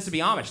Ford pretends to be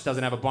Amish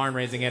doesn't have a barn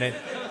raising in it.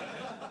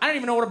 I don't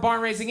even know what a barn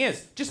raising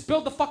is. Just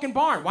build the fucking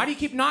barn. Why do you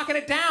keep knocking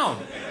it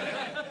down?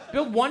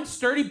 Build one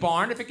sturdy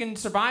barn. If it can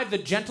survive the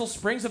gentle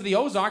springs of the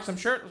Ozarks, I'm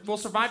sure it will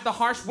survive the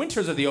harsh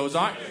winters of the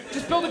Ozarks.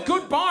 Just build a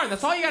good barn.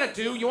 That's all you gotta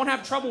do. You won't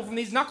have trouble from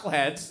these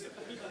knuckleheads.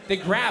 They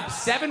grab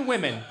 7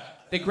 women.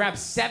 They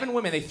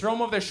throw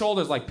them over their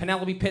shoulders like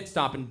Penelope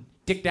Pitstop and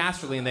Dick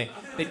Dastardly, and they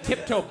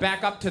tiptoe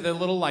back up to the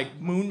little like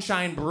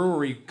moonshine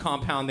brewery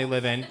compound they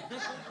live in.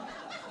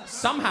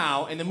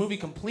 Somehow, and the movie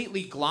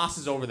completely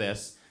glosses over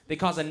this, they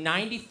cause a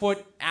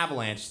 90-foot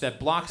avalanche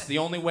that blocks the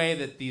only way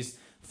that these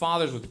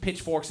fathers with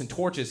pitchforks and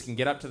torches can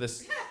get up to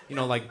this,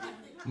 like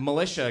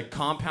militia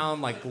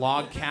compound, like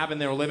log cabin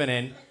they were living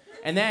in.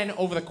 And then,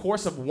 over the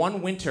course of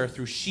one winter,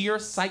 through sheer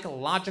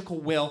psychological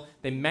will,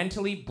 they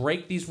mentally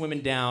break these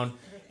women down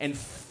and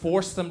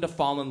force them to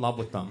fall in love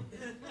with them.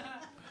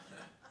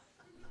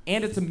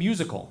 And it's a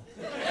musical.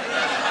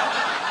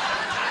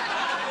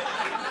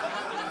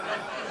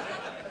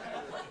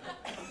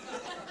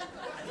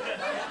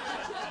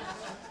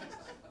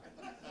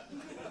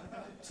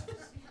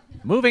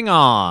 Moving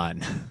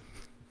on.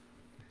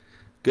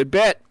 Good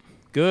bit.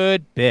 The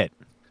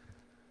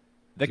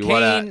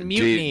Caine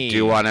Mutiny. Do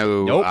you want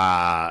to? Nope.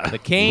 The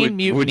Caine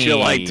Mutiny. Would you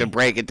like to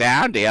break it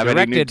down? Do you have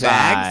any new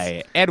tags?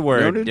 Directed by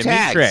Edward No new Dmytryk.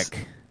 tags.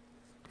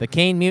 The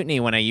Caine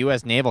Mutiny, when a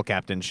U.S. naval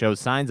captain shows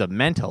signs of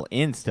mental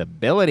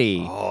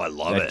instability. Oh, I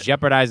love that it.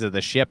 jeopardizes the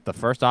ship, the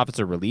first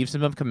officer relieves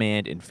him of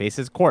command and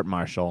faces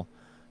court-martial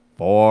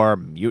for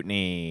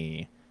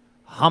mutiny.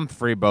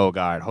 Humphrey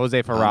Bogart,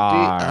 Jose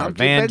Ferrar, Humpty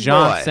Van Big Boy.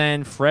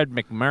 Johnson, Fred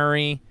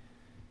McMurray.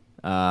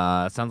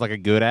 Sounds like a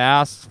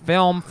good-ass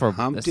film.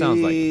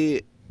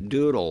 Humpty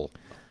Doodle.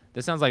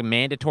 This sounds like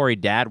mandatory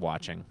dad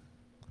watching.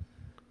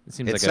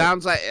 It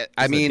sounds like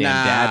a damn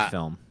dad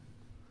film.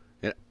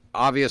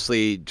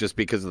 Obviously, just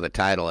because of the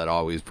title, it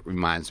always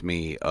reminds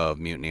me of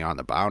Mutiny on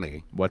the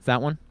Bounty. What's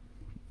that one?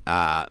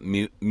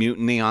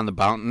 Mutiny on the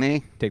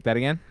Bounty. Take that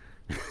again.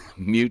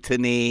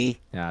 Mutiny.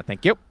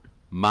 Thank you.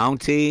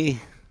 Mountie.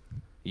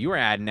 You were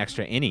adding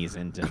extra innies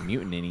into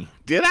Mutiny.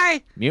 Did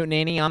I?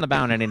 Mutiny on the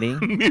Bounty.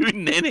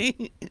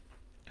 Mutiny.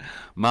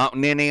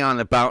 Mountain Innie on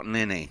the Bountain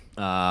Innie.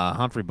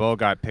 Humphrey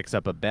Bogart picks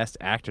up a Best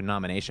Actor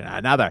nomination.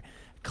 Another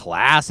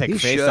classic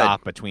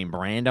face-off between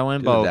Brando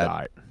and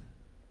Bogart.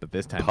 But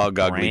this time,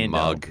 Pug-ugly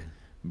mug.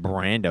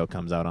 Brando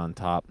comes out on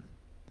top.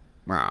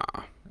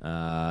 Ah.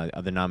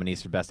 Other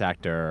nominees for Best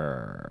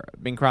Actor: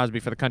 Bing Crosby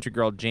for The Country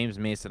Girl, James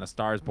Mason, A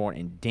Star Is Born,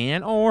 and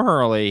Dan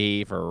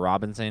O'Hurley for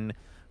Robinson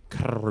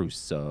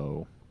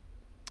Crusoe.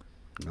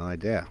 No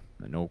idea.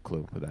 No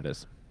clue who that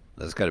is.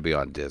 That's got to be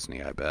on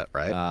Disney, I bet,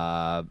 right?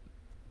 I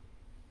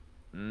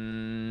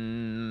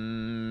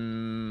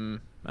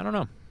don't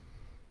know.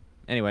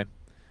 Anyway,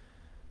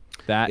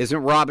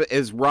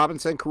 is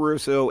Robinson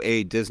Crusoe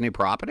a Disney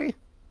property?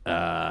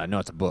 No,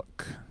 it's a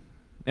book.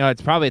 No,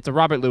 it's a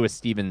Robert Louis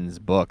Stevens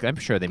book. I'm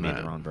sure they made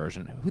their own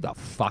version. Who the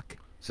fuck?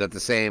 Is that the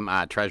same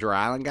Treasure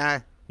Island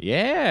guy?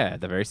 Yeah,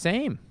 the very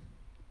same.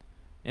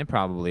 And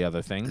probably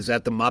other things. Is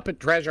that the Muppet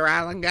Treasure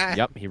Island guy?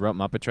 Yep, he wrote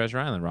Muppet Treasure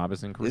Island,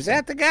 Robinson Crusoe. Is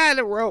that the guy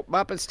that wrote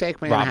Muppets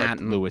Take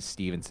Manhattan? Robert Louis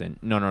Stevenson.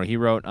 No, he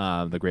wrote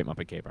The Great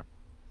Muppet Caper.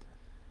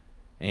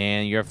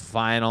 And your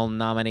final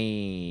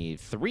nominee,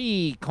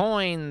 3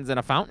 Coins and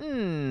a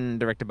Fountain,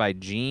 directed by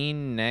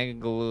Gene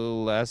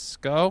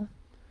Negulesco.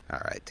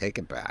 All right, take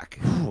it back.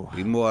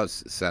 Be more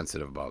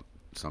sensitive about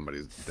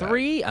somebody's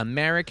 3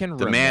 American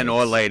roommates. The man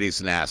or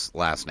lady's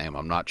last name,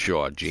 I'm not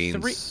sure.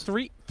 Gene's.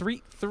 Three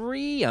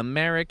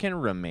American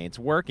roommates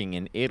working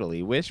in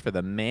Italy wish for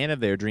the man of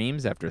their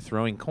dreams after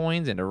throwing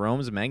coins into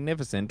Rome's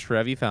magnificent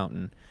Trevi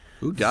Fountain.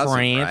 Who doesn't,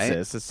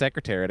 Frances, a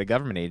secretary at a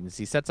government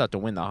agency, sets out to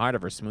win the heart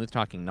of her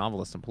smooth-talking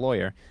novelist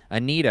employer.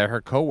 Anita,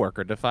 her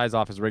co-worker, defies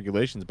office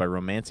regulations by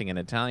romancing an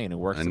Italian who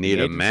works at the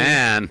agency.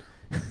 Man.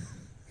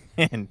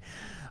 And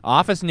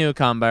office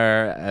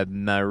newcomer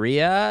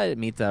Maria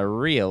meets a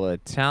real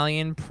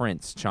Italian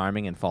prince,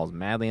 charming, and falls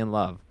madly in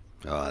love.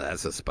 Oh,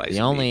 that's a spicy The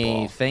only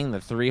meatball. thing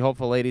the three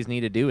hopeful ladies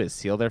need to do is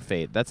seal their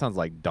fate. That sounds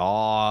like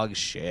dog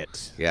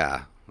shit.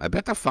 Yeah. I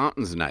bet the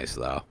fountain's nice,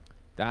 though.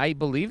 I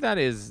believe that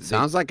is...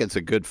 Sounds like it's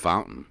a good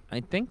fountain. I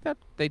think that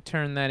they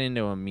turned that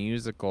into a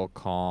musical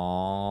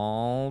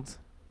called...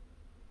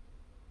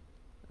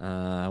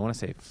 I want to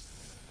say...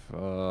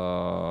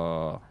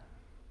 I'm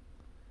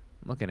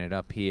looking it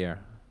up here.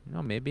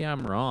 No, maybe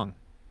I'm wrong.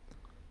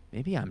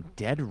 Maybe I'm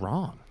dead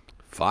wrong.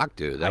 Fuck,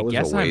 dude. That I was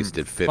guess a I'm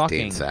wasted 15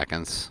 fucking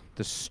seconds.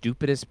 The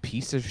stupidest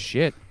piece of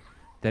shit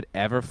that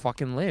ever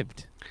fucking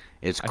lived.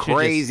 It's I should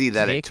crazy just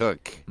that it take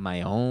took...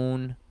 my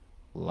own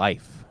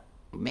life.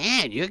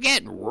 Man, you're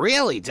getting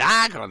really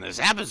dark on this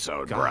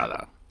episode, God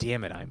brother.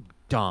 damn it, I'm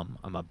dumb.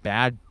 I'm a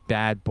bad,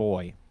 bad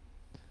boy.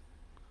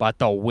 But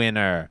the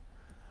winner...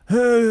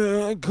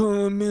 I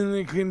call him in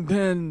a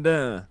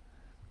contender.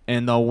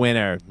 And the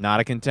winner, not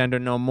a contender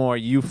no more.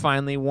 You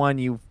finally won,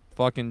 you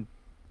fucking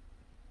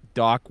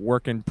dock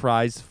working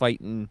prize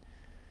fighting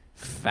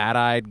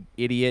fat-eyed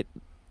idiot.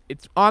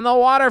 It's On the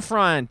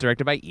Waterfront,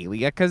 directed by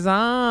Elia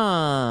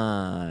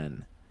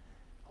Kazan.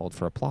 Hold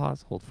for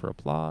applause, hold for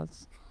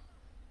applause.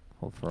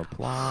 Hold for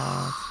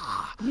applause.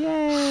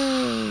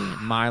 Yay!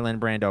 Marlon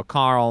Brando,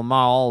 Carl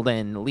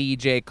Malden, Lee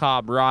J.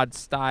 Cobb, Rod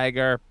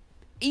Steiger,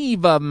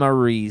 Eva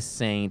Marie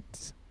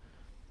Saint.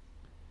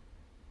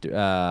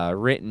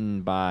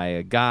 Written by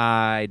a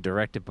guy,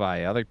 directed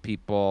by other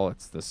people.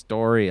 It's the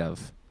story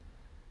of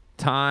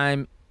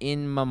time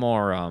in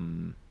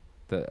memoriam.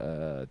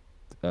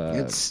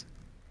 It's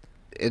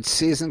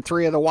season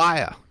 3 of The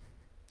Wire.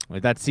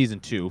 That's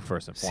season 2,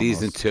 first and foremost.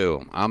 Season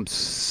 2. I'm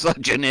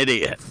such an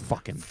idiot.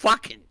 Fucking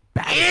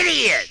bad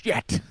idiot.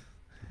 shit.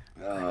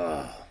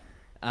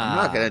 I'm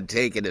not going to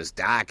take it as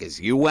dark as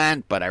you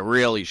went, but I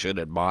really should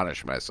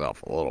admonish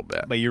myself a little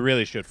bit. But you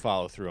really should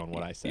follow through on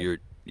what I said.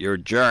 You're a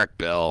jerk,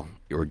 Bill.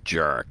 You're a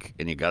jerk,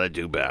 and you got to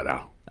do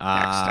better next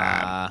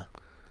time.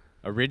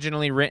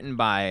 Originally written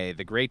by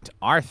the great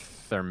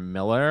Arthur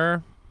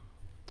Miller.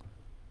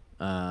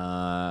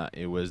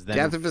 It was then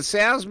Death of a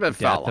Salesman,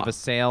 fella. Death of a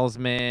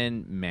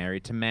Salesman,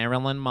 married to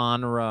Marilyn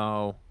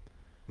Monroe.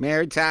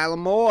 Mary Tyler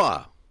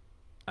Moore.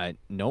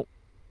 Nope.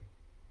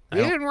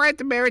 You didn't write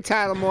the Mary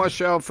Tyler Moore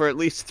show for at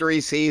least 3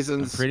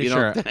 seasons. I'm pretty you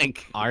sure don't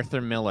think? Arthur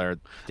Miller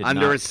did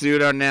Under not. a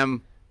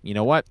pseudonym You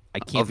know what? I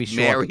can't of be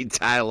sure. Mary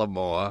Tyler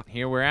Moore.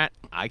 Here we're at.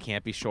 I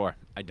can't be sure.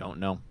 I don't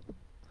know.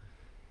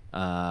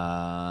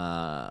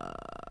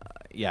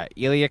 Yeah,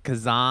 Elia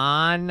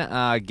Kazan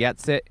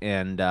gets it,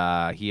 and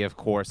he, of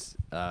course,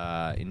 in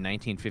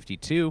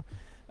 1952,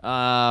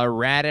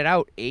 ratted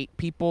out 8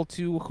 people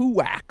to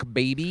Huac,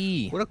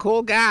 baby. What a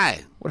cool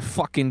guy. What a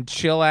fucking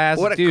chill-ass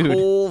What a dude.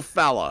 cool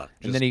fella.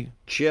 And then he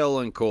chill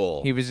and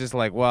cool. was just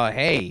like, well,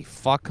 hey,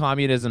 fuck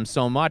communism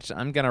so much,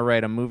 I'm going to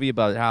write a movie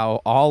about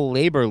how all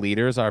labor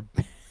leaders are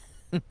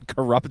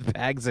corrupt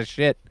bags of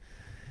shit,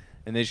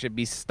 and they should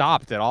be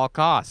stopped at all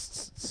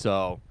costs.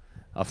 So,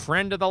 a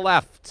friend of the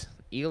left,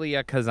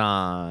 Elia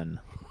Kazan.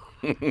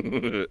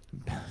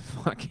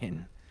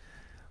 Fucking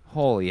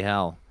holy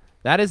hell.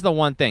 That is the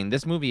one thing.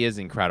 This movie is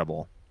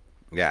incredible.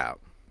 Yeah.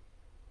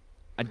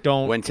 I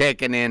don't... When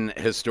taken in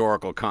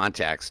historical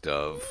context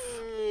of...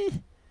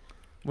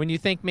 When you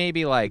think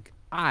maybe like,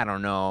 I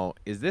don't know,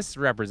 is this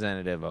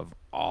representative of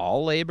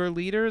all labor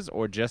leaders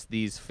or just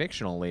these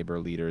fictional labor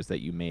leaders that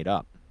you made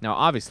up? Now,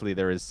 obviously,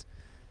 there is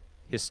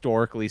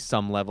historically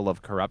some level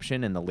of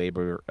corruption in the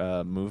labor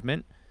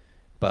movement,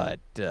 but...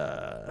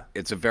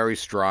 It's a very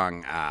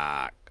strong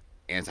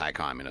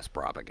anti-communist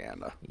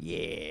propaganda.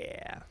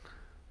 Yeah.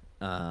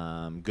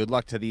 Good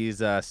luck to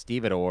these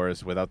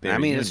stevedores without their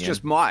it's union.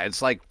 just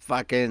it's like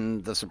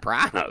fucking The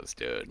Sopranos,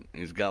 dude.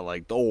 He's got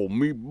like the old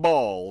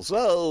meatballs.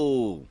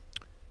 Oh.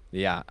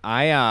 Yeah,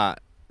 I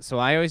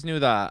always knew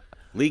that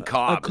Lee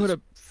Cobb is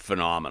could've-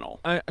 phenomenal.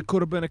 I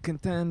could have been a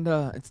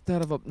contender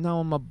instead of now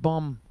I'm a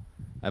bum.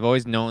 I've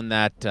always known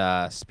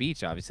that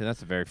speech. Obviously,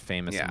 that's a very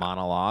famous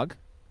monologue,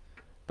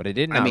 but I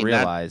did not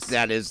realize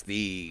that is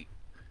the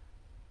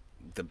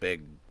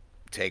big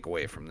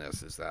takeaway from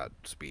this is that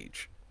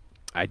speech.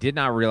 I did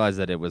not realize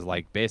that it was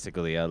like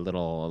basically a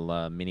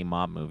little mini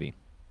mob movie.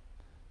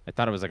 I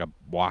thought it was like I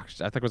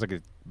thought it was like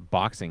a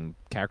boxing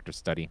character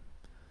study.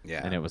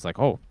 Yeah. And it was like,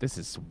 oh, this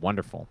is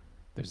wonderful.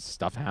 There's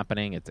stuff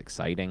happening. It's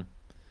exciting.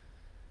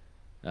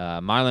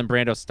 Marlon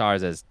Brando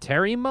stars as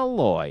Terry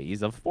Malloy.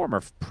 He's a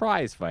former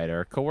prize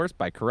fighter, coerced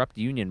by corrupt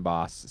union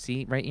boss.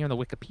 See, right here on the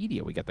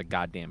Wikipedia, we got the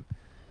goddamn...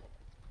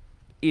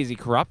 Is he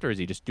corrupt or is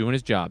he just doing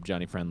his job,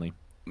 Johnny Friendly?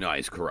 No,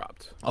 he's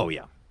corrupt. Oh,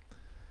 yeah.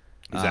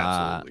 He's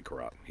absolutely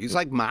corrupt. He's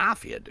like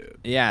mafia, dude.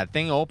 Yeah,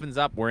 thing opens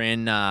up. We're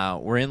in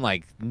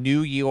like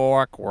New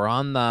York. We're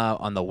on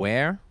the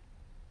where?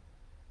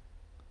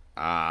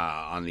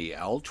 On the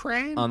L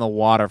train? On the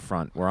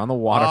waterfront. We're on the Oh,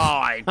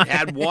 waterfront. I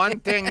had one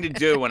thing to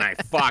do and I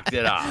fucked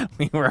it up.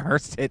 We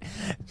rehearsed it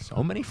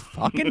so many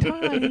fucking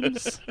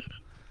times.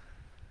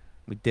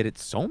 We did it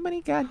so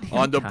many goddamn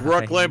On the times.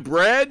 Brooklyn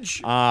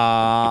Bridge?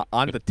 On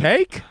the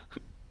take?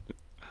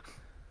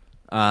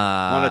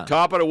 On the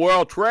top of the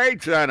World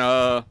Trade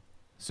Center.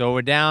 So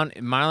we're down.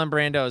 Marlon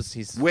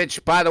Brando's.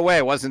 Which, by the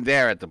way, wasn't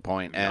there at the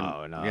point, and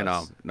No, you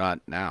know, not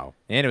now.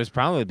 And it was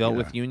probably built Yeah,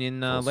 with union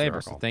full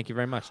labor. circle. So thank you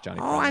very much, Johnny.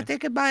 Oh, I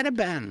think it might have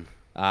been.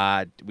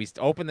 We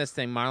open this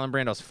thing. Marlon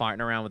Brando's farting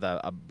around with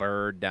a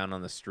bird down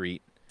on the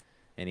street,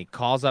 and he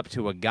calls up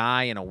to a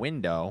guy in a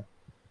window,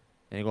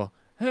 and he goes,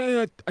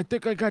 "Hey, I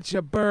think I got you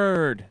a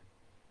bird."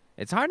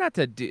 It's hard not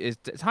to do.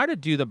 It's hard to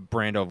do the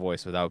Brando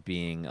voice without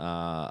being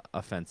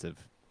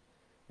offensive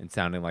and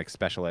sounding like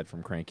Special Ed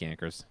from Crank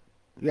Yankers.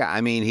 Yeah,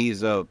 I mean,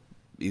 he's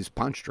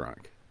punch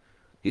drunk.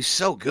 He's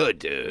so good,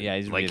 dude. Yeah,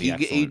 he's like really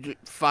excellent. he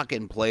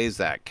fucking plays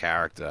that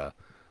character,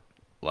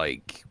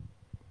 like,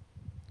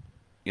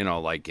 you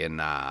know, like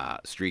in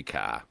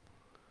Streetcar,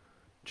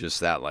 just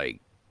that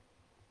like,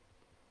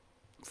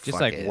 Just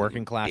like fucking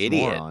working class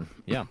idiot. moron.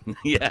 Yeah,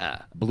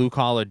 Yeah, blue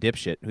collar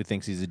dipshit who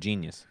thinks he's a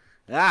genius.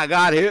 I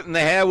got hit in the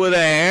head with a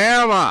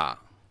hammer.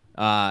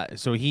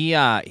 So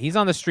he's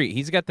on the street.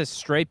 He's got this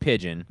stray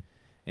pigeon,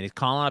 and he's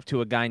calling up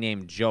to a guy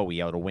named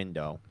Joey out a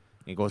window.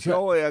 He goes,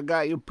 Joey, I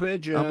got your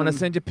pigeon. I'm gonna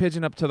send your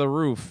pigeon up to the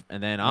roof,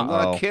 and then I'm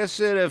gonna kiss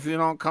it if you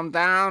don't come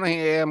down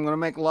here. I'm gonna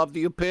make love to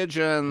your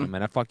pigeon. I'm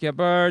gonna fuck your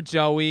bird,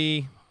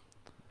 Joey.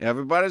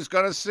 Everybody's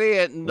gonna see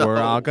it. No. We're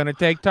all gonna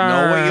take turns.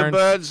 Know what your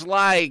bird's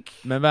like.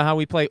 Remember how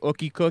we play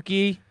Ookie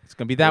Cookie? It's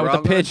gonna be that We're with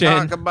all the gonna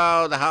pigeon. Talk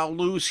about how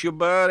loose your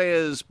bird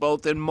is,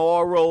 both in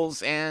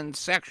morals and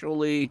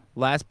sexually.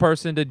 Last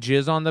person to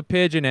jizz on the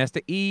pigeon has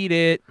to eat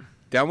it.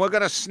 Then we're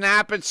gonna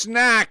snap its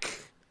neck.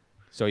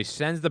 So he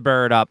sends the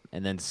bird up,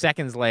 and then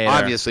seconds later,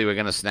 Obviously, we're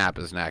gonna snap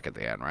his neck at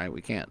the end, right?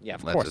 We can't Yeah,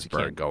 of let course this we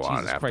bird can't. go on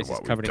Jesus after Christ, what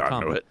it's covered we've in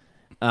done to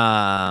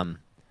cum. it.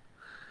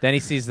 Then he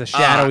sees the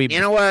shadowy, you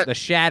know what? the I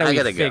shadowy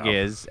gotta go.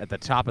 figures at the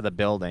top of the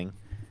building,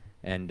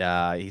 and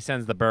he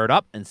sends the bird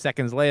up. And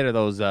seconds later,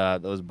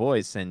 those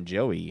boys send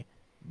Joey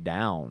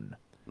down.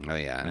 Oh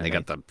yeah, and And they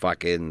got the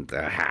fucking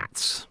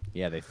hats.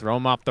 Yeah, they throw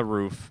him off the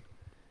roof,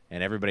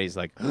 and everybody's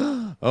like,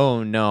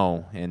 "Oh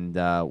no!" And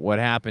what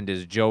happened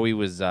is Joey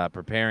was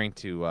preparing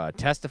to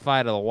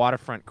testify to the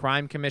Waterfront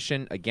Crime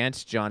Commission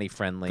against Johnny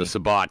Friendly. The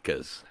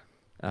Sabatkas.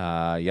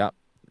 Yep,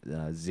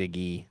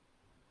 Ziggy,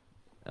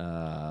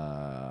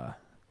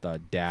 the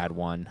dad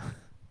one.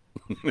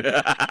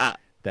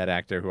 That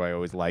actor who I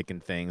always like in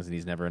things, and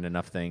he's never in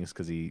enough things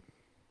because he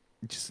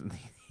just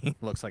he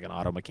looks like an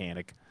auto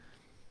mechanic.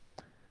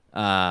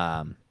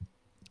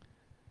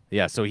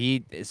 Yeah, so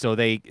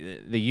the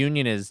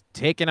union is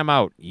taking him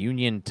out,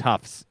 union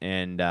toughs,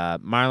 and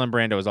Marlon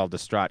Brando is all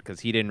distraught because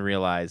he didn't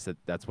realize that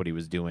that's what he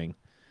was doing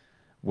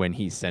when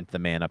he sent the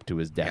man up to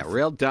his death.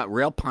 Yeah,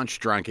 real punch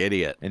drunk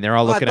idiot. And they're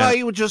all looking I at thought him.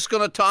 you were just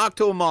gonna talk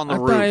to him on the I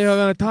roof. thought you were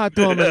gonna talk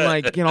to him and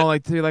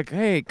like to be like,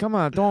 hey, come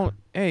on, don't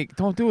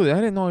do that. I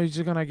didn't know he was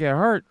just gonna get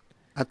hurt.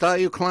 I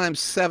thought you climbed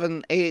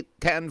 7, 8,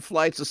 10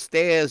 flights of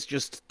stairs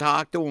just to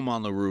talk to him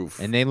on the roof.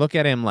 And they look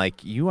at him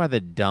like, you are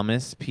the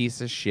dumbest piece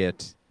of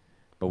shit,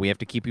 but we have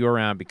to keep you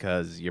around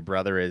because your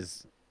brother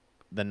is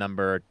the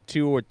number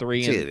 2 or 3.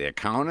 Is he the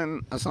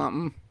accountant or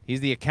something? He's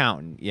the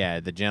accountant.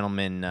 Yeah, the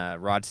gentleman,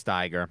 Rod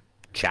Steiger.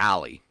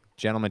 Charlie.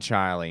 Gentleman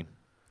Charlie.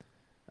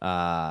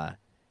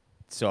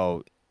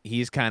 So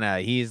he's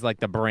like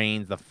the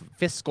brains, the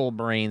fiscal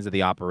brains of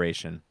the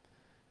operation.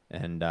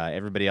 And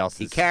everybody else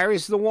He is...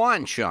 carries the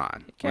one,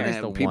 Sean. carries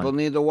When the people one.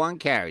 need the one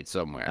carried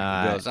somewhere.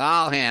 He goes,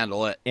 I'll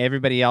handle it.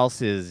 Everybody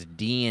else is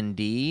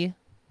D&D,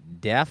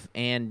 deaf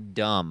and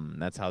dumb.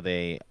 That's how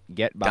they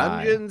get by.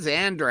 Dungeons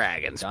and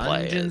Dragons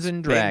Dungeons players.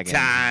 and Big Dragons.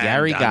 time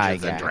Gary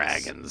Dungeons and Gygax.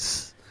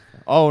 Dragons.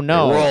 Oh,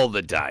 no. They roll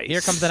the dice.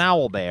 Here comes an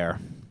owl bear.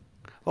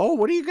 Oh,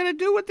 what are you going to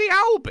do with the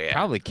owl bear?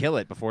 Probably kill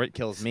it before it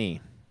kills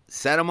me.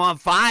 Set him on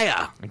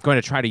fire. I'm going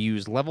to try to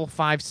use level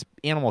 5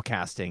 animal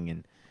casting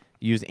and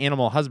use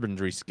animal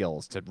husbandry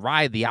skills to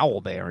ride the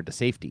owl bear into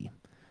safety.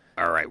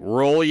 All right,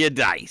 roll your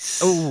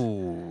dice.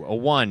 Ooh, a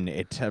 1.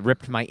 It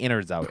ripped my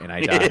innards out and I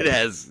died. It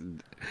has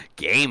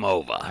game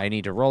over. I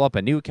need to roll up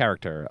a new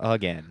character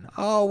again.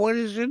 Oh, what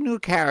is your new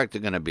character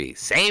going to be?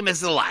 Same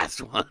as the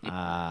last one.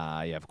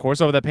 Yeah, of course,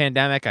 over the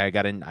pandemic, I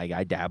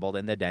dabbled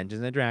in the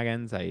Dungeons and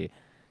Dragons. I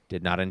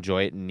did not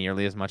enjoy it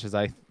nearly as much as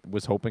I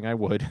was hoping I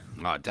would.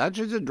 Oh,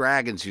 Dungeons and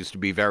Dragons used to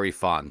be very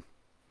fun.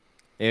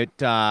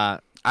 It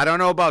I don't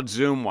know about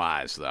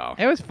Zoom-wise, though.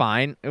 It was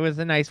fine. It was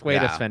a nice way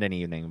to Yeah. spend an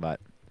evening,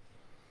 but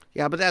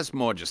Yeah, but that's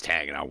more just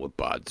hanging out with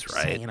buds,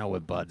 right? hanging out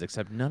with buds,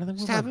 except none of them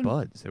Just were my having-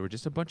 buds. They were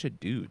just a bunch of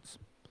dudes.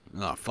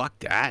 Oh, fuck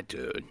that,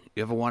 dude.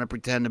 You ever want to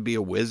pretend to be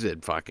a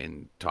wizard?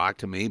 Fucking talk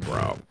to me,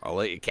 bro. I'll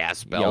let you cast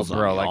spells Yo,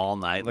 bro, on you all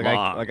night long.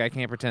 I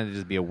can't pretend to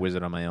just be a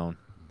wizard on my own.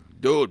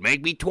 Dude,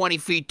 make me 20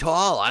 feet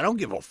tall. I don't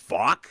give a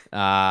fuck.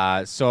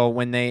 So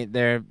when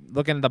they're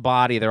looking at the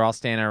body, they're all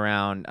standing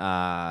around.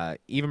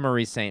 Eva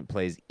Marie Saint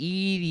plays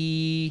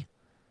Edie.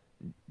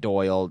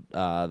 Doyle,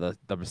 the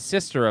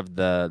sister of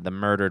the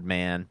murdered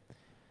man.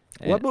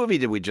 What movie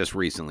did we just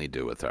recently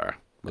do with her?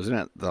 Wasn't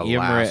it the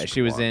Eva Marie, last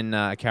she was one?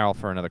 in Carol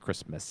for Another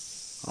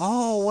Christmas.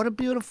 Oh, what a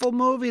beautiful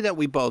movie that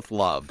we both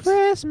loved.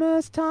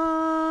 Christmas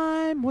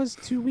time was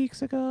 2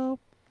 weeks ago.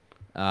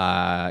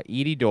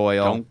 Edie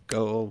Doyle. Don't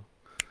go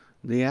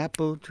the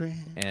apple tree.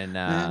 And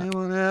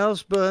anyone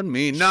else but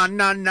me.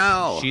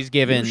 No. She's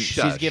given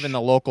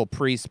the local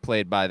priest,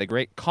 played by the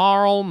great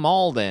Carl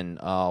Malden,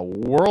 a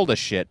world of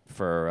shit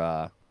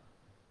for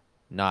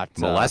not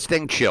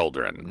molesting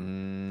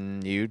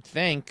children. You'd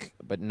think,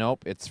 but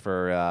nope. It's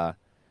for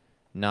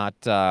not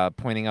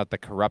pointing out the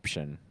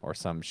corruption or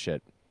some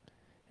shit.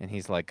 And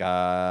he's like, okay,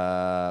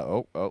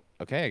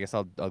 I guess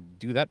I'll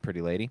do that,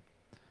 pretty lady.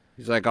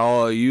 He's like,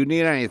 oh, you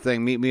need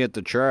anything, meet me at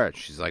the church.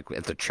 She's like,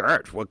 at the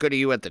church? What good are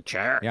you at the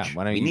church? Yeah,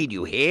 why don't we you... need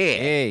you here.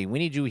 Hey, we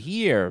need you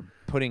here.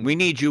 We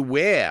need you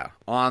where?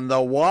 On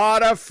the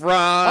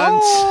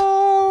waterfront.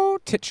 Oh,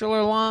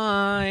 titular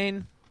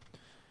line.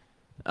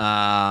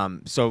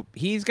 So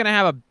he's going to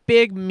have a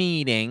big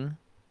meeting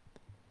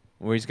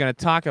where he's going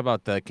to talk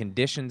about the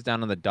conditions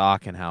down on the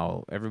dock and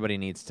how everybody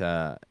needs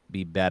to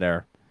be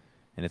better.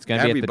 And it's going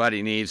to be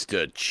everybody needs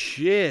to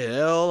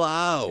chill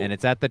out. And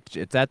it's at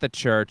the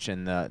church,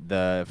 and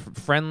the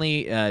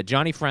friendly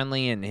Johnny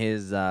Friendly and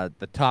his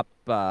the top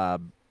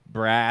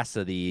brass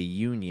of the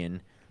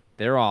union,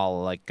 they're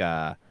all like,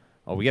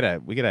 we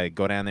gotta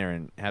go down there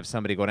and have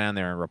somebody go down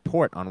there and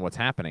report on what's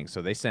happening.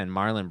 So they send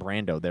Marlon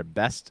Brando, their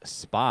best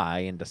spy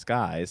in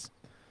disguise,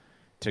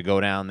 to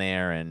go down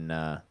there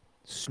and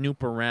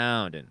snoop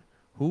around and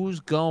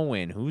who's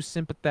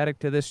sympathetic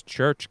to this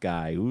church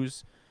guy,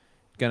 who's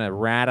gonna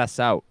rat us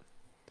out.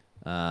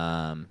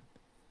 And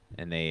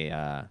they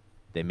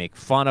make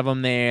fun of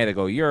him there. They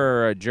go,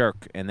 "You're a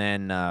jerk," and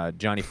then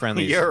Johnny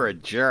Friendly's you're a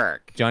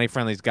jerk. Johnny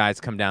Friendly's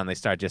guys come down. They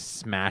start just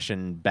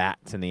smashing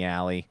bats in the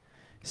alley,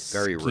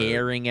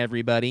 scaring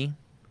everybody.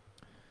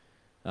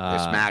 They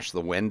smash the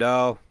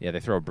window. Yeah,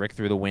 they throw a brick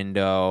through the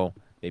window.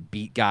 They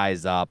beat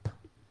guys up.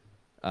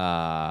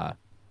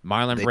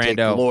 Marlon they Brando. Take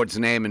the Lord's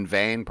name in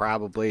vain,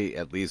 probably,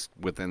 at least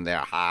within their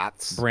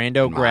hearts.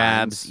 Brando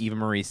grabs Eva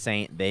Marie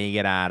Saint. They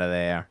get out of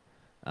there.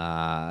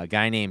 A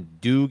guy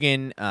named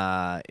Dugan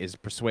is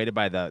persuaded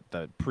by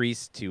the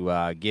priest to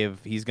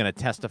he's going to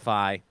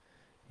testify.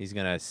 He's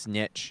going to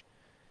snitch.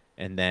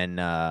 And then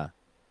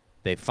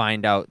they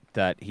find out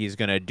that he's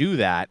going to do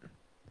that.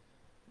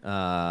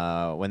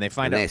 When they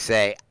find out, they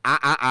say,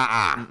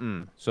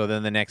 So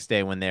then the next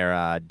day when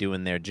they're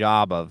doing their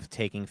job of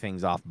taking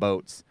things off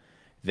boats,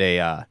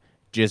 they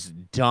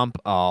just dump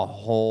a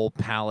whole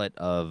pallet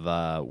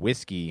of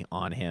whiskey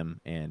on him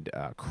and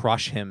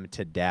crush him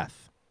to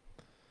death.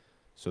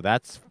 So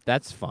that's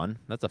fun.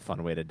 That's a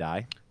fun way to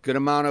die. Good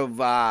amount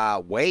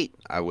of weight,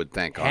 I would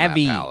think, on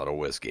Heavy. that pallet of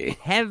whiskey.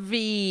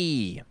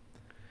 Heavy.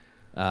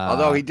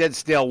 Although he did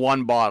steal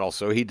one bottle,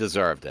 so he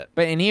deserved it.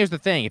 And here's the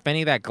thing: if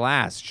any of that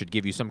glass should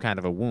give you some kind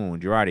of a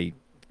wound,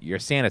 you're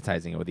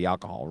sanitizing it with the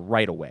alcohol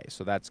right away,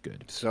 so that's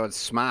good. So it's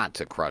smart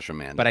to crush a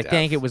man. But to I death.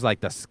 think it was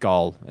like the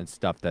skull and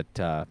stuff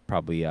that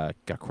probably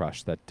got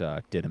crushed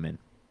that did him in.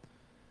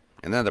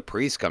 And then the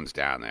priest comes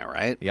down there,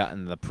 right? Yeah,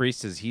 and the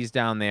priest he's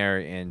down there,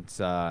 and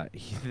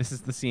this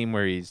is the scene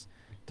where he's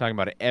talking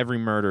about every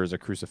murder is a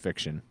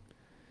crucifixion,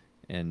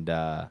 and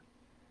how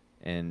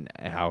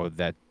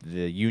that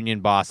the union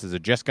bosses are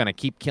just gonna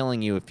keep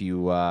killing you if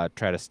you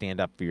try to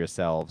stand up for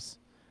yourselves.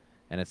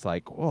 And it's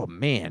like, oh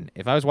man,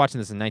 if I was watching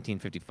this in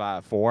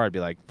 1954, I'd be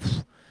like,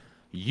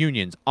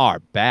 unions are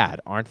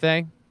bad, aren't they?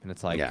 And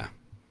it's like, yeah.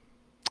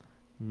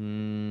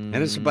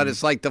 But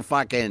it's like the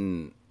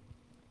fucking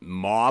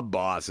mob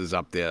bosses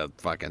up there,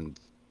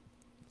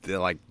 they're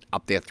like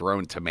up there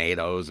throwing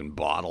tomatoes and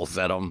bottles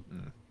at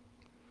them.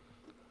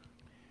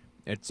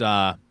 It's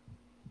a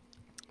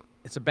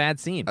bad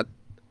scene.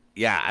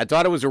 Yeah, I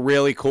thought it was a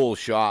really cool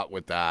shot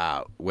with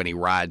when he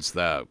rides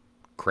the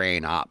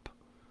crane up.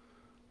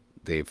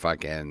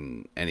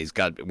 And he's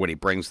got when he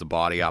brings the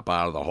body up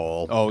out of the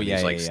hole. Oh and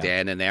yeah, he's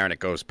standing there, and it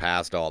goes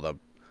past all the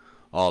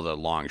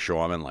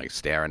longshoremen like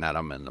staring at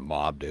him and the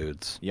mob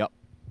dudes. Yep.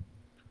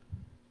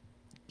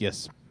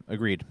 Yes,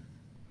 agreed.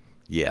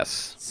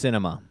 Yes.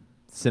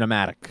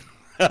 Cinematic.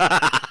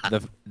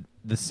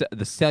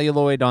 the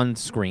celluloid on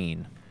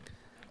screen.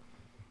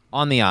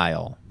 On the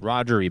aisle,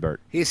 Roger Ebert.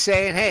 He's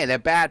saying, "Hey, they're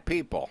bad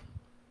people,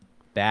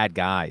 bad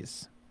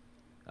guys."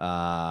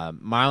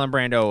 Marlon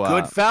Brando.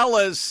 Good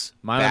fellas.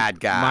 Bad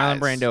guys. Marlon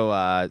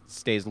Brando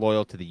stays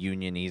loyal to the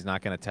union. He's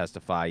not going to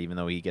testify, even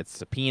though he gets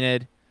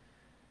subpoenaed.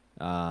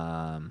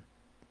 And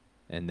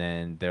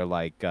then they're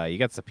like, "You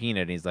got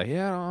subpoenaed," and he's like,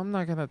 "Yeah, I'm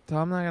not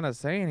gonna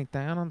say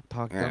anything. I don't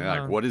talk."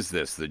 Like, what is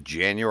this? The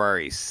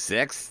January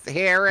 6th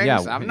hearings?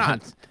 Yeah, I'm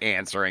not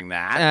answering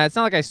that. It's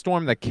not like I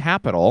stormed the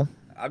Capitol.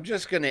 I'm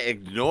just gonna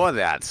ignore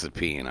that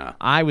subpoena.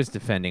 I was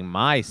defending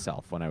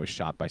myself when I was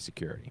shot by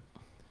security.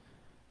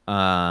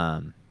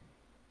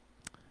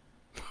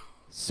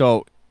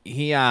 So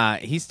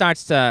he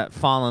starts to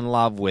fall in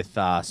love with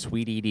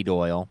Sweet Edie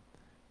Doyle.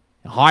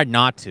 Hard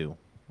not to.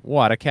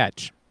 What a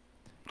catch.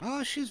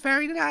 Oh, she's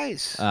very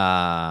nice.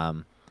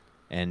 And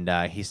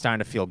he's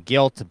starting to feel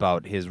guilt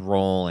about his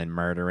role in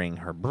murdering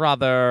her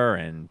brother.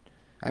 And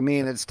I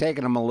mean, it's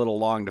taken him a little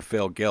long to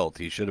feel guilt.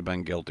 He should have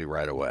been guilty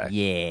right away.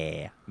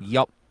 yeah,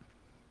 yup.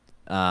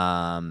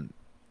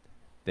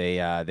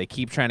 They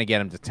keep trying to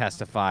get him to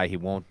testify. He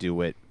won't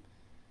do it.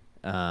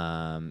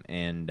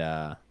 And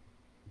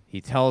he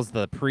tells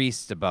the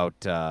priest about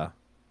how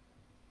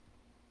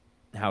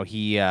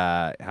he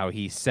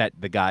set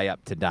the guy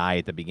up to die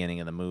at the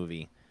beginning of the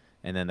movie.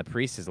 And then the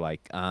priest is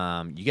like,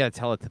 you got to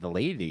tell it to the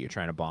lady that you're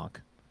trying to bonk.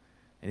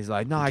 And he's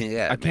like, no, I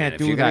can't man, do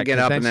if you're that. gonna get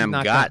 'cause up then in she's them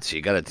not guts,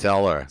 you got to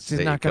tell her she's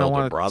that not you gonna killed her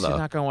want brother. She's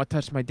not gonna want to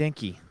touch my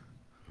dinky.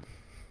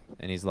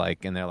 And he's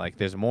like, and they're like,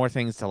 there's more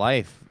things to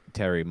life,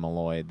 Terry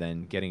Malloy,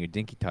 than getting your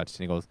dinky touched.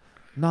 And he goes,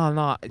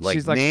 no.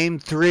 She's like, name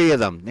 3 of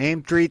them.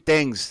 Name 3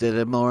 things that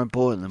are more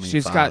important than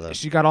me, Father.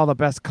 she got all the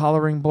best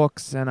coloring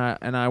books, and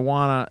I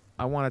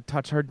wanna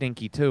touch her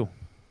dinky too.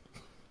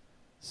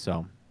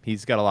 So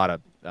he's got a lot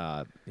of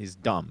he's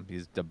dumb.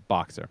 He's a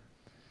boxer.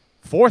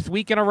 4th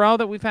week in a row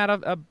that we've had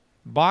a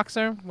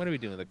boxer. What are we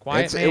doing? The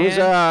Quiet Man? It was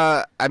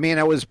I mean,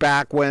 it was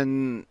back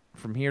when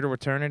From Here to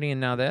Eternity,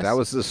 and now this. that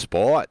was the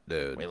sport,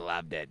 dude. We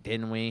loved it,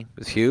 didn't we? It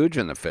was huge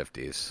in the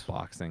 50s.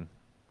 Boxing.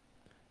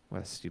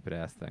 What a stupid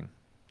ass thing.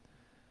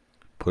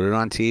 Put it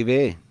on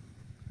TV.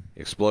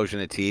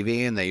 Explosion of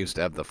TV, and they used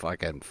to have the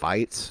fucking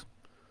fights.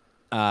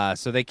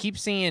 So they keep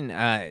seeing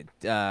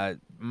Marlon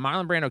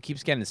Brando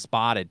keeps getting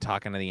spotted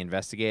talking to the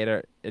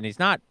investigator, and he's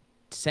not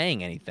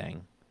saying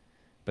anything,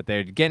 but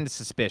they're getting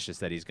suspicious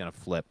that he's gonna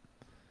flip.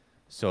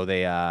 So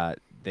they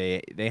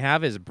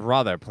have his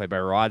brother, played by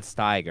Rod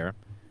Steiger,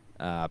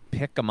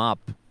 pick him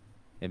up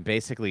and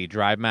basically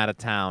drive him out of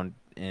town.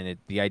 And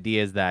the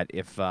idea is that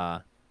if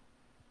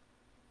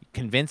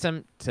convince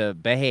him to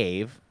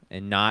behave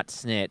and not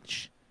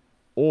snitch,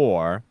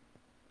 or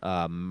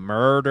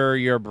murder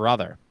your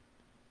brother.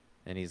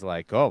 And he's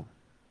like, oh,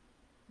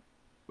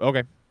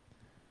 okay.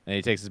 And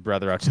he takes his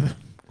brother out to the...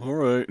 All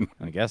right.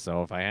 I guess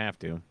so, if I have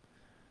to.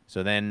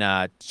 So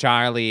then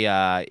Charlie,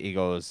 he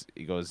goes,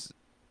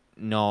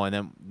 no.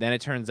 And then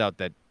it turns out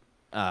that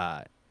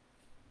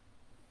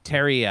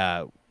Terry,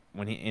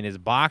 when in his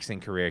boxing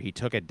career, he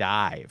took a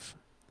dive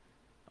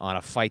on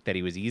a fight that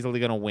he was easily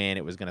going to win.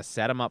 It was going to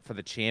set him up for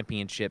the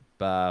championship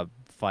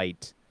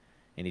fight.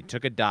 And he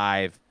took a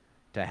dive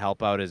to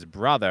help out his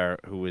brother,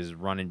 who was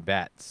running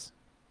bets.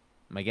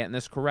 Am I getting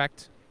this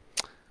correct?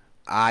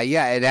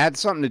 Yeah, it had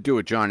something to do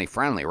with Johnny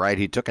Friendly, right?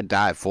 He took a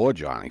dive for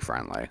Johnny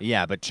Friendly.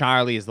 Yeah, but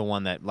Charlie is the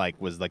one that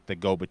was the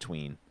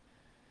go-between.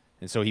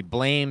 And so he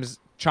blames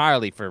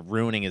Charlie for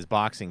ruining his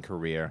boxing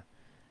career.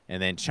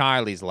 And then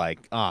Charlie's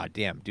like, oh,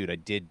 damn, dude, I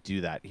did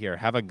do that. Here,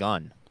 have a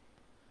gun.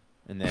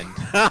 And then...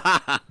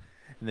 and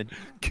then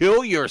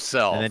kill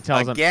yourself and then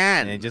tells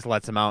again. Him, and he just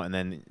lets him out, and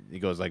then he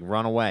goes, like,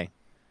 run away.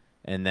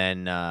 And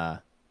then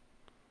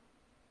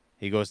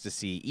he goes to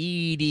see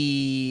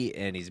Edie,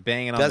 and he's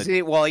banging on Doesn't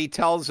he? Well, he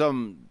tells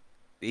him...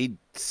 He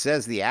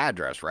says the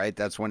address, right?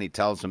 That's when he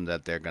tells him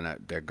that they're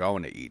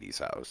going to Edie's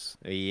house.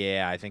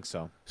 Yeah, I think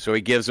so. So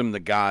he gives him the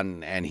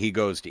gun, and he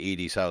goes to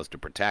Edie's house to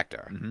protect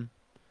her. Mm-hmm.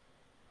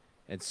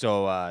 And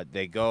so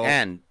they go...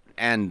 And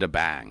a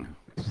bang.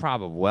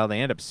 Probably. Well,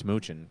 they end up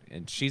smooching,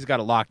 and she's got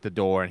to lock the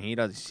door, and he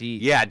does.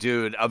 Yeah,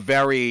 dude, a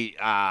very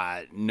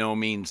no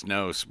means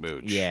no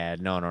smooch. Yeah,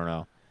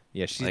 no.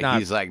 Yeah, she's like, not.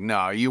 He's like,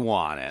 no, you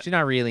want it. She's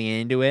not really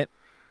into it.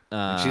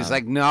 And she's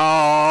like,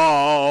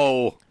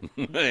 no,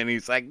 and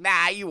he's like,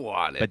 nah, you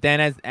want it. But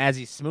then, as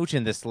he's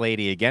smooching this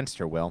lady against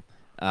her will,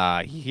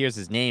 he hears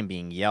his name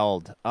being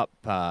yelled up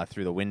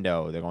through the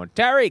window. They're going,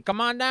 Terry,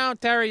 come on down,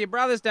 Terry. Your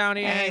brother's down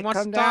here. Hey, he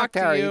wants come to down, talk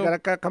Terry. to you. You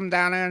gotta come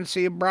down there and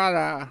see your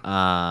brother.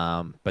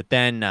 But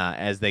then,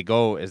 as they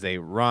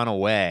run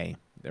away,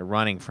 they're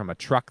running from a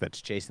truck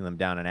that's chasing them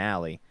down an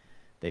alley.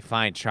 They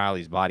find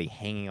Charlie's body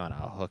hanging on a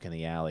hook in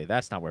the alley.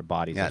 That's not where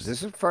bodies are.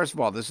 Yeah, first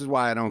of all, this is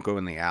why I don't go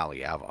in the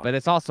alley ever. But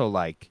it's also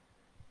like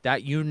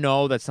that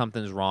that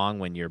something's wrong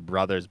when your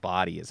brother's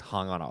body is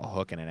hung on a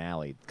hook in an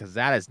alley, because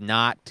that is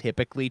not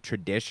typically,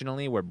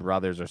 traditionally, where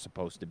brothers are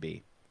supposed to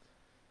be.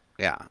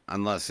 Yeah,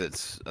 unless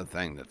it's a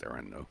thing that they're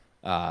into.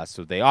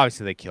 So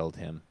they killed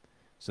him.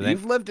 So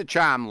You've lived a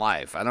charmed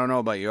life. I don't know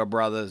about your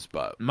brothers,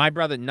 but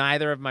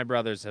neither of my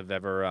brothers have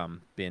ever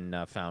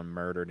been found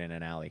murdered in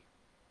an alley.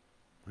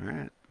 all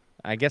right.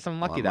 I guess I'm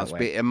lucky that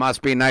way. It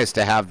must be nice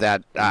to have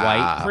that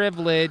White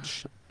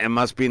privilege. It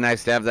must be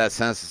nice to have that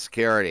sense of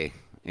security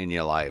in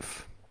your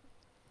life.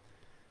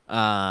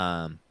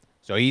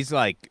 So he's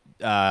like,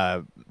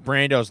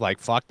 Brando's like,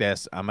 fuck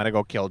this. I'm going to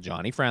go kill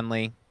Johnny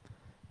Friendly.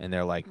 And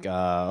they're like,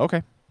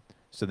 okay.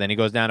 So then he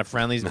goes down to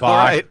Friendly's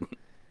bar. Right.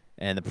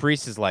 And the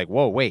priest is like,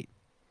 whoa, wait.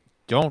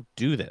 Don't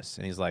do this.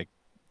 And he's like,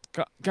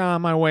 get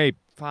on my way,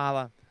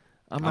 Father.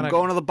 I'm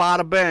going to the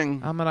Bada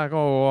Bing. I'm going to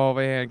go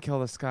over here and kill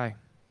this guy.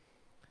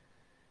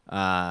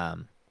 But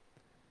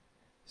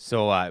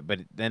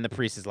then the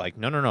priest is like,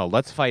 no,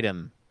 let's fight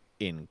him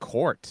in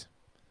court.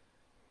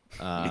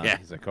 Yeah.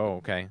 He's like, oh,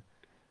 okay.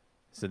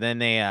 So then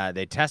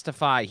they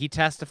testify. He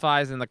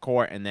testifies in the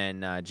court, and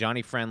then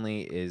Johnny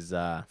Friendly is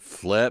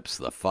flips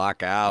the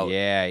fuck out.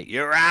 Yeah,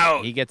 you're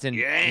out. He gets in.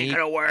 You ain't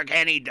gonna work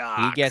any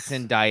docks. He gets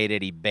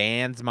indicted. He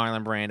bans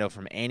Marlon Brando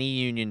from any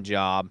union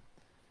job.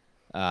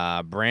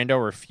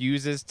 Brando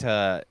refuses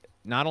to.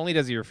 Not only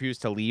does he refuse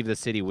to leave the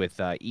city with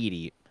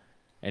Edie,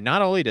 and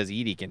not only does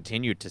Edie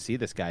continue to see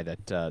this guy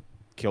that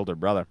killed her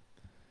brother,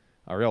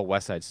 a real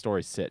West Side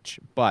Story sitch,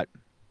 but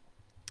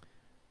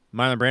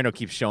Marlon Brando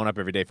keeps showing up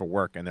every day for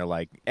work, and they're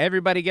like,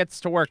 everybody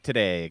gets to work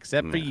today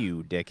except for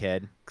you,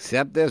 dickhead.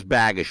 Except this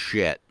bag of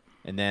shit.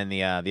 And then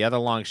the other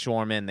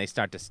longshoremen, they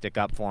start to stick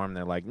up for him.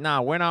 They're like,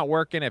 nah, we're not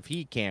working if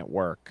he can't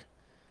work.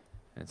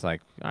 And it's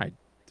like, all right,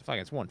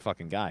 it's one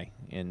fucking guy.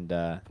 And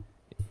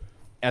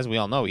as we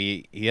all know,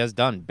 he has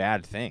done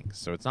bad things.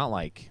 So it's not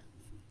like...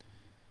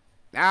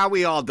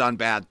 we all done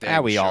bad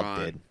things, we Sean. all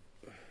did.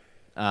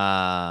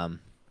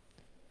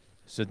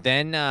 So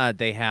then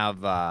they have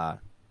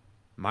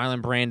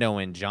Marlon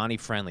Brando and Johnny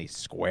Friendly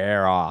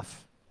square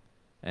off.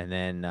 And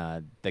then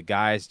the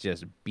guys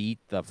just beat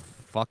the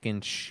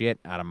fucking shit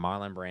out of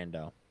Marlon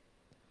Brando.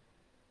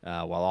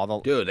 While all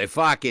the... Dude, they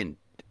fucking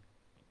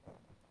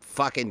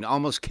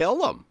almost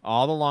kill him.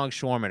 All the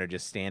longshoremen are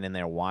just standing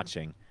there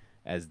watching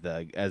as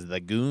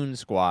the goon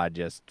squad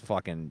just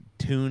fucking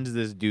tunes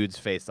this dude's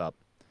face up.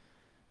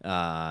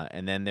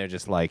 And then they're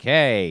just like,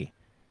 hey,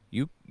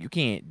 you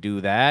can't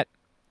do that.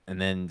 And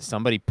then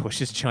somebody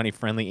pushes Johnny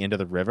Friendly into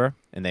the river,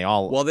 and they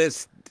all... Well,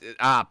 this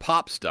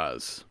Pops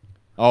does.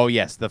 Oh,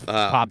 yes, the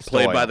Pops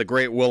played Doyle. by the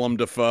great Willem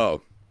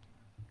Dafoe.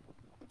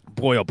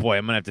 Boy, oh boy,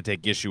 I'm going to have to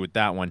take issue with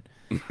that one.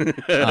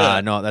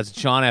 No, that's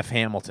John F.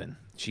 Hamilton.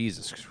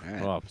 Jesus.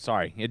 Right. Oh,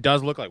 sorry. It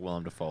does look like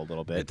Willem Dafoe a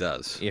little bit. It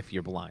does. If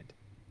you're blind.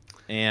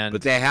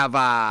 But they have...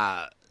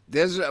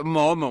 there's a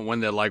moment when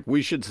they're like,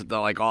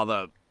 all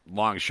the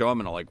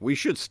longshoremen are like, we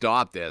should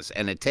stop this.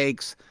 And it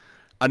takes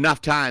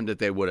enough time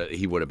that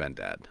he would have been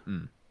dead.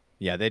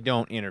 Yeah, they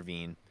don't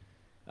intervene.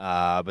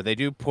 But they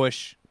do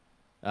push...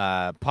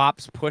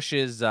 Pops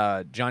pushes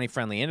Johnny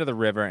Friendly into the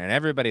river, and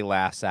everybody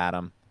laughs at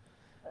him.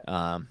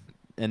 And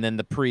then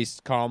the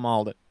priest, Karl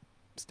Malden,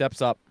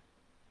 steps up.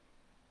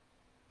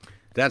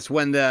 That's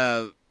when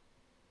the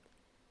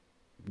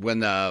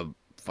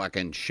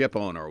fucking ship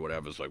owner or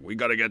whatever is like, we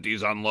got to get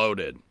these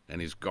unloaded. And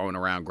he's going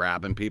around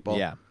grabbing people.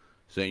 Yeah.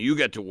 Saying, you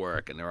get to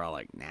work. And they're all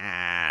like,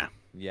 nah.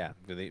 Yeah.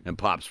 And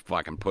Pops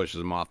fucking pushes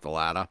him off the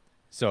ladder.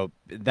 So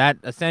that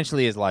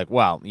essentially is like,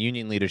 well,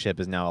 union leadership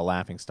is now a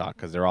laughingstock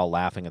because they're all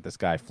laughing at this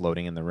guy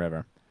floating in the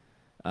river.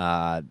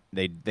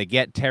 They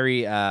get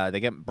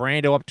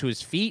Brando up to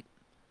his feet,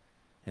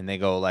 and they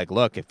go like,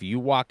 look, if you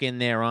walk in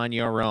there on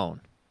your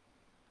own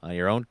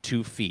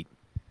 2 feet,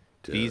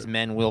 these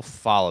men will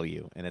follow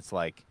you. And it's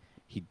like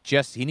he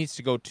needs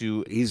to go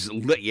to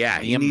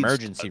the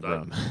emergency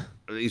room.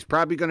 He's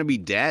probably going to be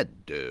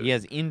dead, dude. He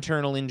has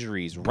internal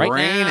injuries right now.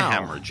 Brain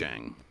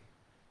hemorrhaging.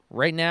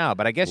 Right now,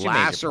 but I guess you made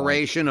your point.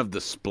 Laceration of the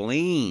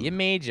spleen. You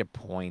made your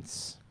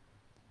points.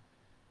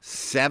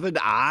 Severed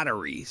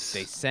arteries.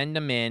 They send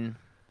him in.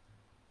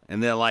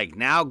 And they're like,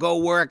 now go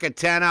work a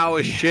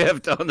 10-hour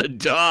shift on the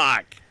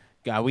dock.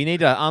 God, we need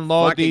to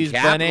unload Fucking these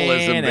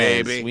capitalism,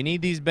 bananas. baby. We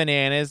need these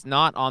bananas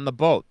not on the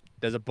boat.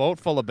 There's a boat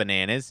full of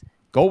bananas.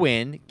 Go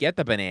in, get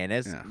the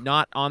bananas,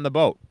 not on the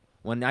boat.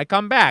 When I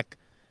come back,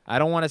 I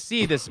don't want to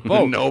see this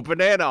boat. No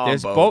banana on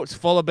There's boat. boats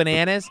full of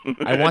bananas.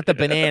 I want the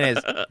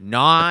bananas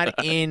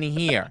not in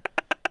here.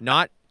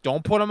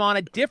 Don't put them on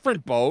a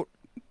different boat.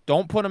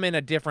 Don't put them in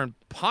a different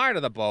part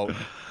of the boat.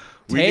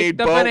 We need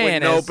the boat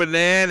bananas. with no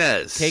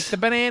bananas. Take the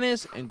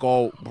bananas and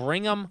go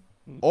bring them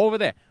over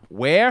there.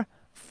 Where?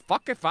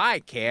 Fuck if I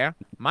care.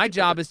 My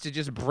job is to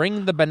just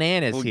bring the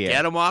bananas here.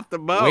 Get them off the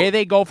boat. Where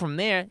they go from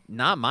there,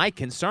 not my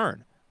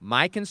concern.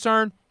 My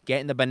concern,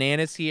 getting the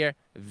bananas here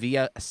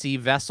via a sea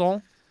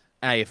vessel.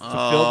 I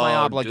fulfilled my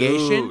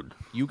obligation. Dude.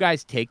 You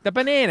guys take the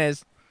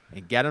bananas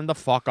and get them the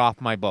fuck off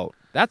my boat.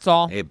 That's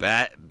all. Hey,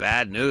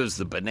 bad news.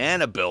 The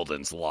banana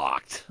building's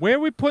locked. Where are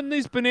we putting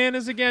these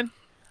bananas again?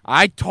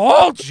 I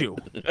told you.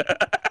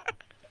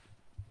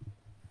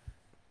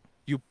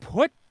 You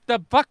put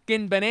the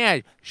fucking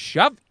banana.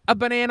 Shove a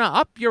banana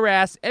up your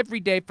ass every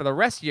day for the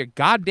rest of your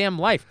goddamn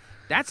life.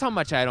 That's how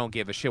much I don't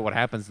give a shit what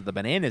happens to the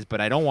bananas, but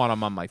I don't want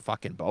them on my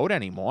fucking boat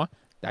anymore.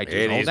 I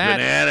do know These that.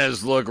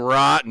 bananas look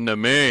rotten to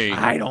me.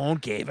 I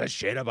don't give a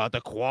shit about the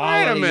Wait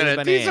quality a of minute.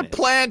 bananas. These are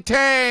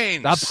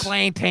plantains. The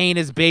plantain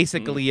is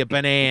basically a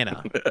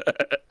banana.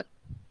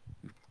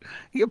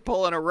 You're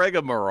pulling a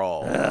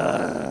rigmarole.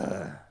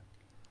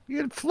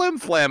 You're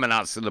flim-flamming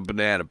us in the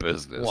banana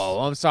business.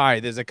 Whoa, I'm sorry.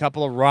 There's a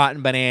couple of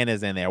rotten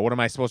bananas in there. What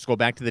am I supposed to go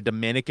back to the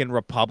Dominican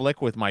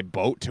Republic with my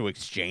boat to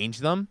exchange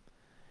them?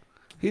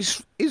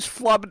 He's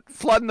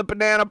flooding the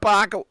banana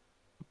pocket.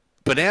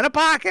 Banana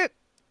pocket?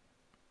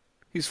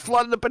 He's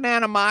flooding the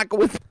banana market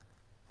with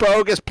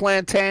bogus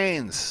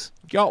plantains.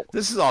 Yo,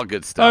 this is all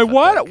good stuff.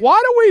 Why do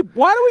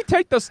we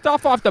take the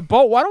stuff off the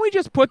boat? Why don't we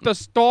just put the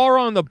store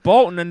on the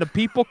boat and then the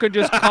people could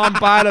just come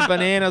buy the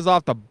bananas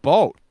off the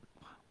boat?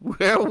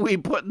 Where are we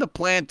putting the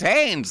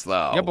plantains,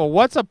 though? Yeah, but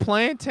what's a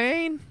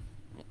plantain?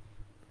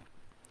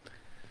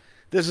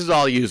 This is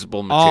all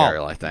usable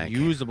material, I think.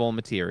 Usable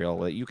material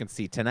that you can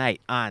see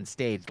tonight on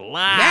stage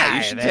live. Yeah,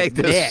 you should take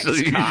this. Nick's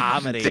You should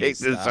comedy take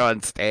this stuff.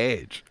 on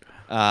stage.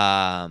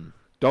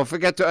 Don't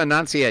forget to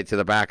enunciate to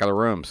the back of the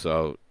room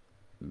so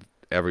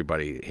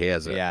everybody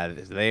hears it. Yeah,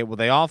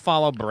 they all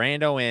follow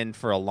Brando in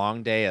for a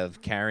long day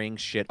of carrying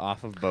shit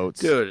off of boats.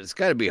 Dude, it's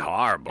got to be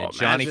horrible. And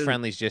Johnny Imagine,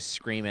 Friendly's just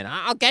screaming,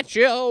 "I'll get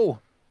you!"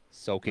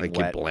 Soaking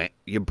like wet.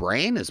 your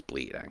brain is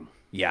bleeding.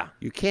 Yeah.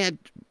 You can't.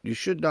 You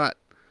should not.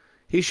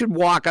 He should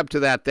walk up to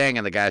that thing,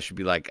 and the guy should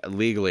be like,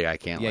 "Legally, I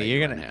can't." Yeah, let you're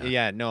you gonna. in here.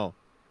 Yeah, no.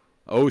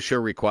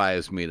 OSHA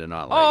requires me to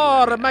not let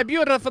Oh, you in my here.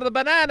 beautiful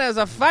bananas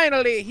are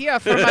finally here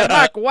for my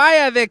back.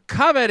 Why are they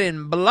covered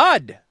in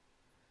blood?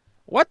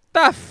 What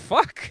the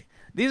fuck?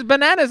 These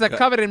bananas are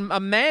covered in a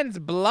man's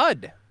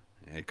blood.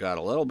 It got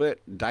a little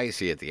bit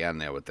dicey at the end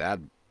there with that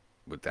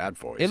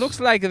voice. It looks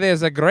like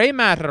there's a gray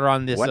matter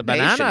on this What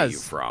bananas. nation are you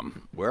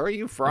from? Where are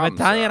you from? I'm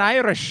Italian sir?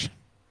 Irish.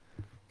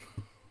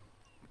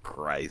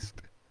 Christ.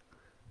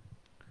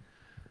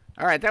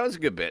 All right, that was a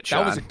good bit,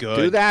 Sean. That was good.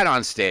 Do that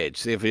on stage.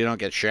 See if you don't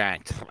get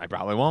shanked. I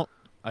probably won't.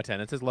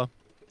 Attendance is low.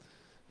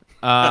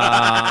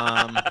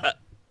 Fuck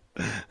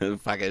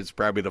it, it's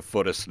probably the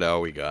foot of snow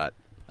we got.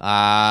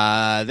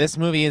 This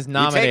movie is You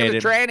taking nominated. the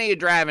train or you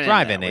driving in?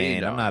 Driving there? What are you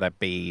in. I'm doing? not a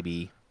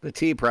baby. The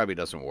T probably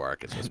doesn't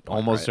work at this point.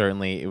 Almost right?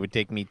 certainly, it would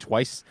take me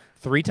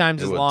three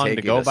times It as would long take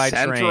to you go by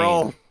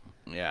Central.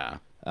 train. Yeah.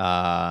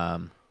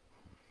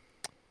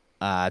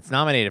 It's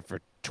nominated for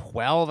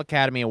 12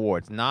 Academy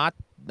Awards. Not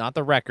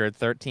the record.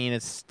 13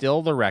 is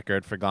still the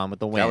record for Gone with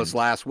the Wind. That was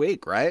last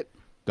week, right?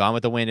 Gone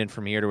with the Wind and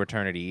From Here to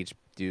Eternity each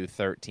do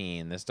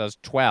 13. This does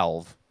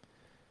 12.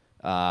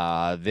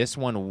 This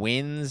one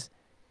wins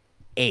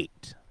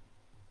 8.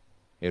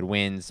 It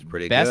wins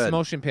Pretty Best good.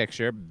 Motion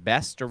Picture,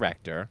 Best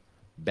Director,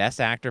 Best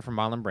Actor for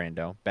Marlon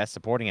Brando, Best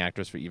Supporting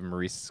Actress for Eva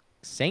Marie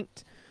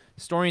Saint.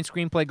 Story and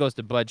Screenplay goes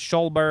to Bud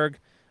Schulberg.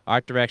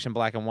 Art Direction,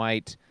 Black and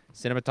White.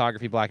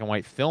 Cinematography, Black and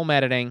White. Film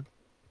Editing.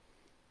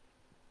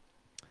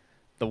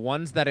 The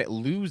ones that it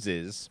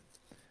loses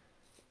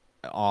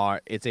there are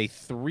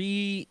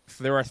 3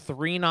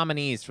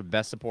 nominees for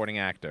Best Supporting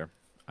Actor.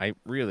 I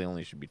really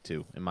only should be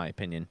 2, in my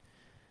opinion.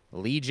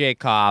 Lee J.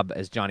 Cobb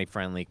as Johnny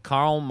Friendly,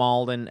 Carl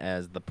Malden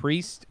as the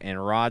priest,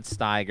 and Rod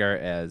Steiger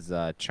as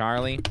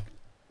Charlie.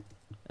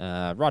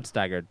 Rod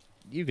Steiger,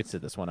 you could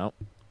sit this one out.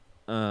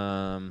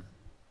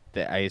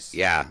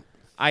 Yeah.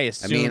 I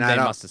assume mean, I they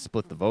don't- must have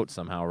split the vote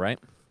somehow, right?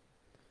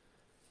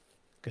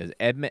 Because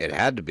It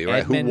had to be,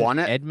 right? Who won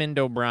it? Edmund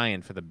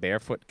O'Brien for the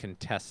Barefoot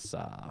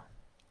Contessa.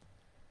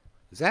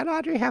 Is that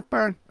Audrey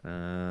Hepburn?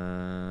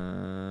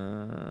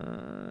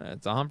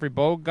 It's a Humphrey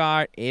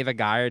Bogart, Ava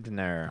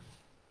Gardner.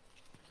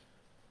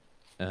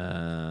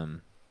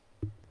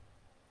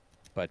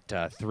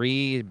 But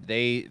 3,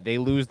 they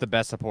lose the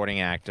Best Supporting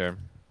Actor.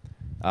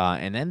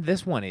 And then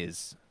this one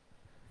is,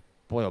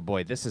 boy, oh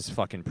boy, this is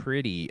fucking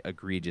pretty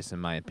egregious in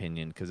my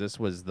opinion, because this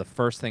was the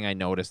first thing I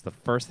noticed, the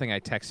first thing I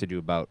texted you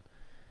about.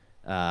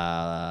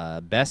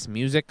 Best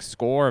Music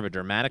Score of a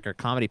Dramatic or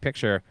Comedy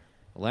Picture.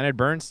 Leonard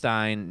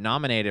Bernstein,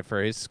 nominated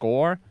for his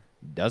score,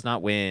 does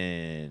not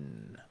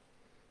win.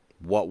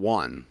 What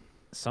won?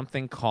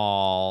 Something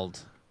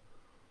called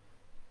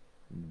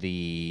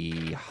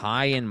The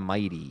High and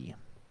Mighty.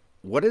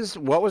 What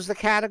was the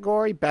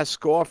category? Best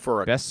score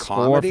for a Best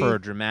comedy? score for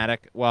a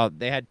dramatic. Well,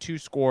 they had 2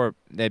 score.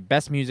 They had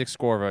best music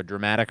score of a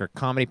dramatic or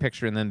comedy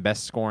picture, and then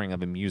best scoring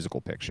of a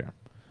musical picture.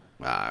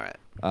 All right.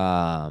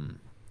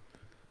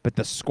 But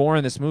the score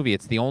in this movie,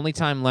 it's the only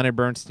time Leonard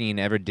Bernstein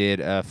ever did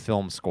a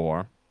film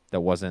score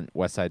that wasn't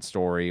West Side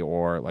Story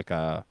or like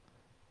a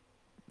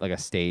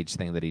stage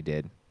thing that he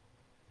did.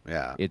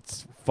 Yeah.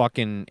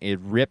 It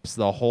rips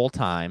the whole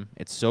time.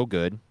 It's so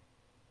good.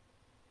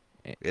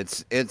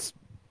 It's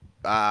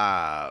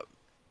a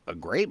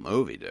great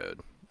movie, dude.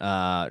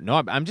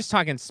 No, I'm just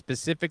talking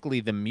specifically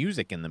the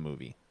music in the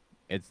movie.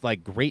 It's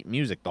like great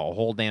music the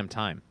whole damn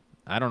time.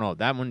 I don't know.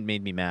 That one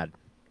made me mad.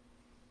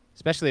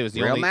 Especially it was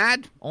the Real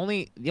mad?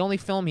 the only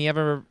film he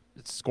ever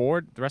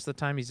scored. The rest of the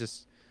time he's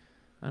just,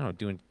 I don't know,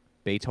 doing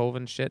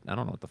Beethoven shit. I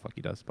don't know what the fuck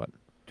he does, but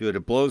Dude,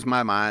 it blows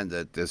my mind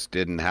that this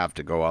didn't have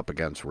to go up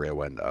against Rear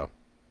Window.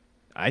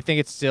 I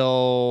think it's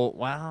still,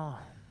 well,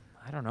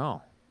 I don't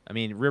know. I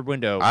mean, Rear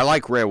Window I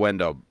like Rear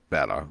Window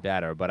better.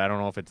 better, but I don't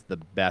know if it's the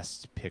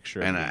best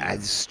picture. And of the year.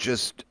 it's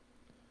just,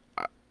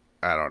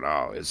 I don't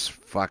know. It's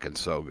fucking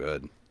so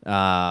good.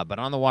 But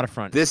on the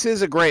waterfront, This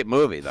is a great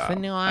movie, though.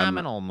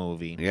 phenomenal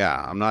movie.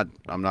 Yeah, I'm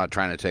not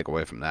trying to take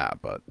away from that,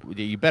 but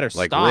You better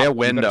like stop. Rear You better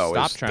Window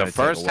stop is trying the to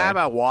first take away. time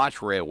I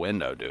watched Rear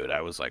Window, dude.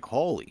 I was like,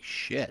 holy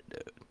shit,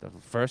 dude. The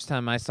first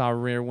time I saw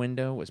Rear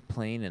Window was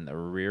playing in the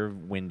rear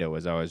window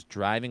as I was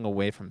driving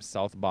away from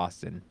South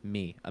Boston.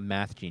 Me, a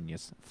math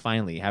genius,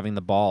 finally having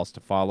the balls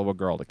to follow a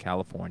girl to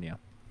California.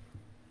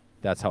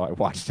 That's how I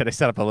watched it. I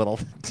set up a little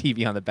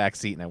TV on the back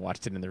seat and I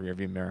watched it in the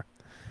rearview mirror.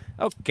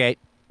 Okay.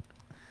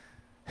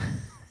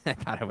 I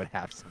thought I would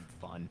have some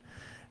fun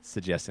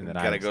suggesting that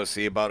Gotta go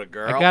see About a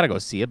Girl. I gotta go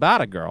see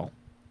About a Girl,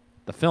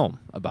 the film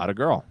About a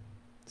Girl,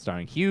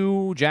 starring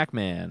Hugh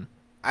Jackman.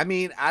 I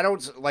mean, I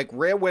don't like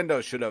Rear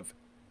Window should have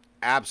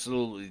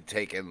absolutely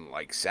taken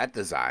like set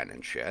design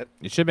and shit.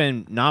 It should have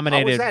been How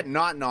nominated. was that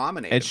not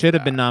nominated? It should for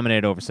have been that?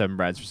 nominated over Seven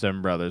Brides for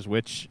Seven Brothers,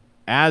 which,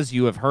 as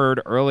you have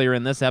heard earlier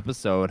in this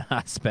episode,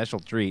 a special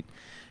treat,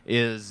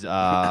 is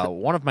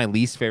one of my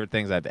least favorite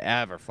things I've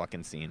ever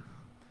fucking seen.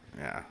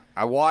 Yeah.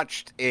 I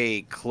watched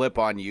a clip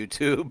on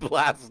YouTube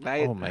last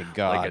night. Oh, my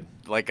God.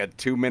 Like a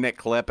 2-minute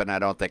clip, and I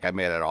don't think I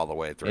made it all the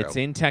way through. It's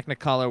in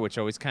Technicolor, which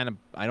always kind of...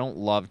 I don't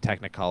love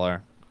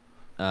Technicolor.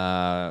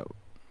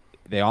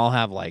 They all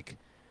have, like,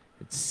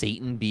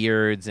 Satan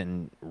beards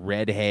and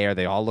red hair.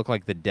 They all look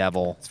like the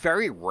devil. It's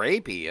very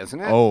rapey, isn't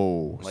it?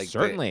 Oh, Like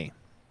certainly.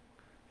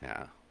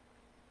 Yeah.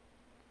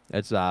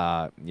 It's,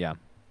 yeah.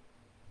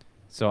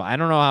 So I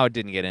don't know how it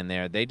didn't get in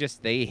there. They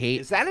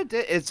hate... Is that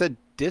it's a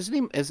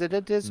Disney? Is it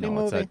a Disney No,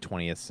 movie? it's a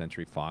 20th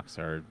Century Fox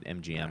or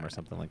MGM or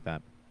something like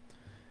that.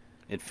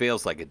 It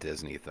feels like a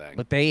Disney thing.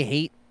 But they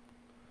hate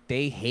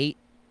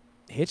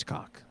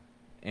Hitchcock.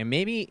 And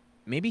maybe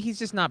he's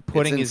just not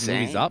putting his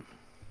movies insane. up.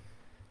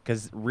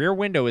 Because Rear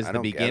Window is I the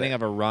don't get beginning it.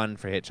 of a run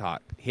for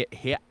Hitchcock.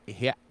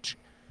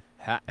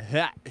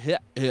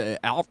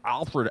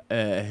 Alfred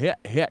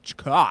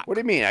Hitchcock. What do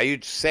you mean? Are you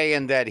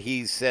saying that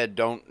he said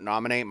don't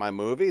nominate my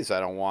movies? I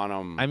don't want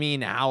them. I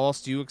mean, how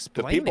else do you Do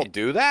explain people it?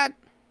 do that?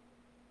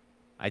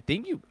 I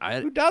think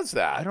Who does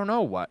that? I don't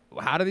know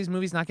how do these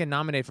movies not get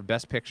nominated for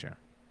Best Picture?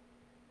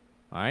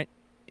 All right,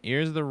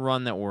 here's the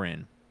run that we're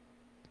in.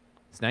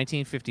 It's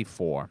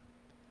 1954.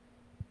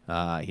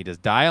 He does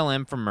Dial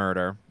M for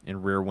Murder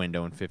and Rear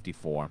Window in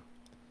 54.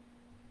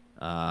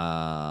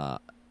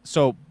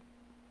 So,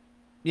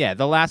 yeah,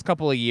 the last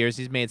couple of years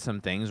he's made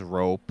some things: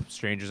 Rope,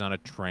 Strangers on a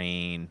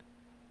Train,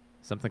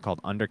 something called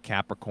Under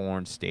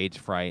Capricorn, Stage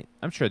Fright.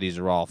 I'm sure these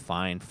are all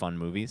fine, fun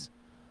movies.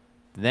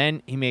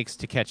 Then he makes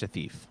To Catch a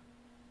Thief.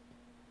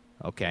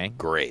 Okay.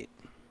 Great.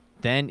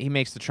 Then he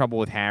makes The Trouble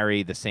with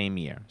Harry the same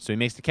year. So he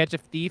makes To Catch a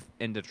Thief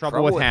and The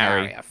Trouble with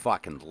Harry. I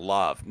fucking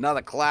love.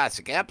 Another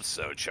classic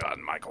episode,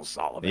 Sean Michael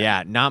Sullivan.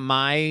 Yeah, not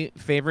my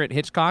favorite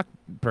Hitchcock.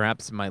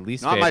 Perhaps my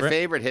least Not favorite. my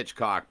favorite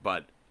Hitchcock,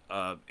 but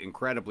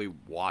incredibly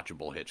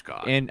watchable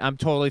Hitchcock. And I'm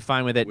totally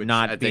fine with it Which I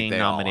not think being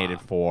they all nominated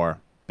are.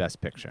 for Best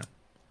Picture.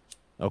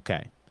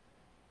 Okay.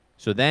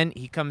 So then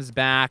he comes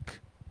back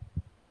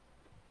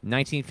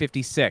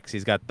 1956.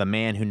 He's got The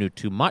Man Who Knew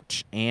Too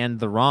Much and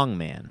The Wrong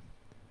Man.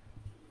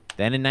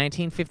 Then in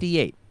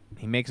 1958,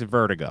 he makes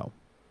Vertigo,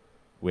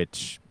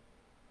 which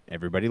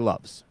everybody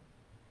loves.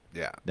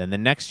 yeah. Then the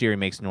next year, he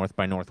makes North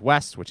by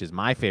Northwest, which is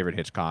my favorite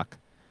Hitchcock.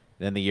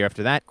 Then the year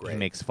after that, he Great.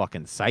 makes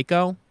fucking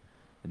Psycho.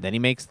 And then he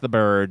makes The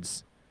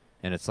Birds.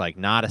 And it's like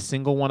not a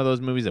single one of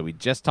those movies that we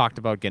just talked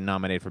about get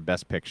nominated for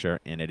Best Picture.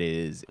 And it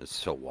is It's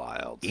so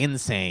wild.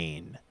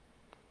 insane.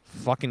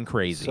 Fucking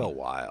crazy. So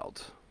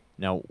wild.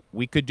 Now,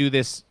 we could do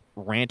this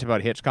rant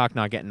about Hitchcock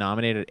not getting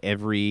nominated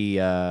every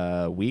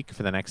week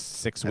for the next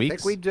 6 weeks. I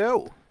think we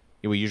do.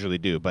 Yeah, we usually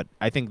do, but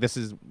I think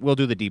we'll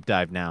do the deep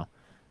dive now.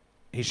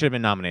 He should have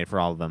been nominated for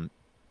all of them.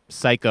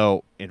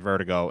 Psycho and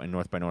Vertigo and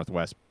North by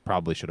Northwest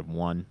probably should have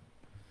won.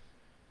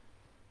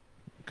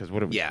 Because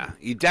what? Yeah,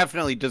 he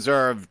definitely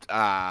deserved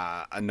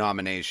a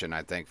nomination,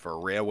 I think, for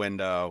Rear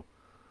Window,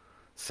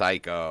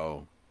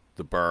 Psycho,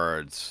 The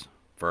Birds,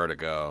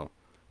 Vertigo,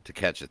 To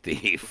Catch a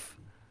Thief.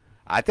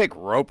 I think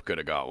Rope could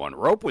have got one.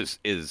 Rope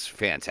is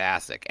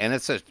fantastic, and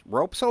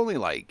Rope's only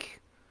like,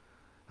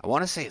 I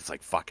want to say it's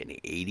like fucking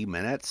 80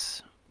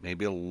 minutes,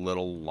 maybe a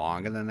little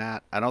longer than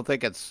that. I don't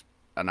think it's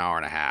an hour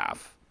and a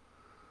half.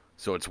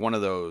 So it's one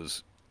of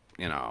those,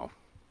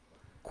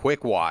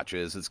 quick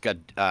watches. It's got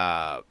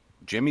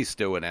Jimmy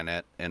Stewart in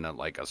it in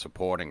like a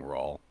supporting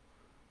role,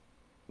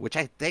 which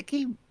I think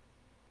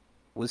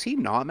was he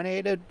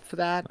nominated for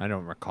that? I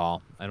don't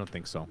recall. I don't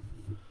think so.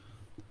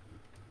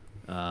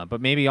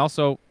 But maybe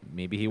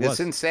he was. It's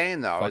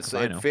insane though. Fuck if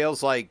I know. It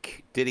feels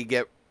like did he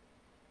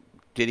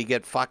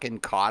get fucking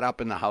caught up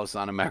in the House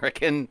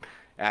Un-American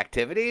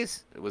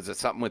activities? Was it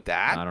something with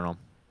that? I don't know.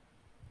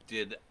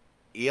 Did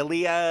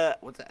Elia?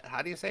 What's that?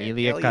 How do you say it?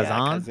 Elia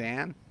Kazan?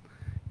 Kazan?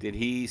 Did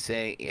he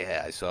say,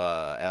 "Yeah, I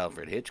saw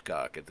Alfred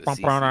Hitchcock at the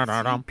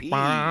CCCP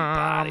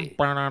party"?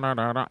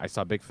 I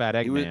saw Big Fat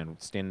He was-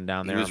 Eggman standing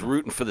down He there. was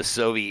rooting for the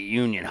Soviet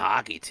Union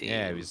hockey team.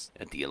 Yeah, he was-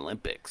 at the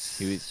Olympics.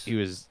 He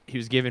was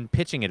giving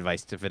pitching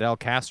advice to Fidel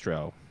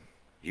Castro.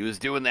 He was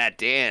doing that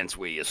dance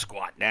where you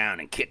squat down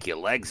and kick your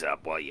legs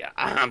up while your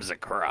arms are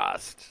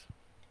crossed.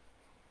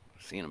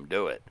 Seen him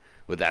do it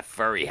with that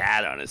furry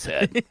hat on his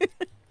head.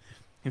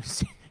 He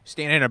was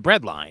standing in a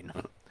bread line.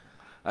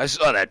 I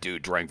saw that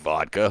dude drink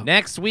vodka.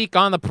 Next week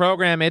on the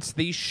program, it's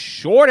the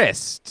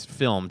shortest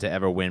film to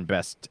ever win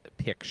Best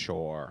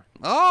Picture.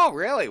 Oh,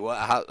 really?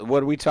 What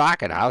are we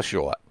talking? How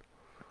short?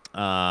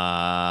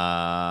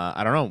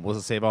 I don't know.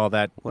 We'll save all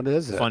that What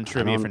is it? fun I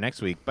trivia don't- for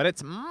next week. But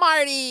it's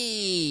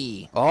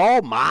Marty,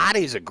 Oh,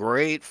 Marty's a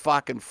great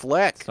fucking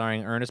flick.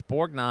 starring Ernest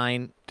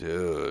Borgnine.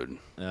 Dude.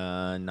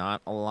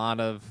 Not a lot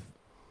of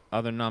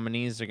other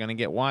nominees are going to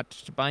get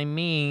watched by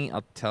me.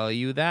 I'll tell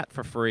you that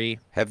for free.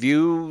 Have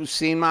you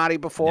seen Marty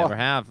before? Never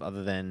have,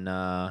 other than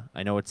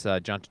I know it's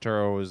John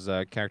Turturro's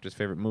character's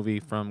favorite movie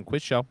from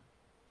Quiz Show.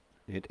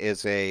 It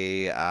is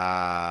a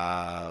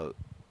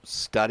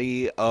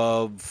study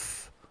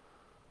of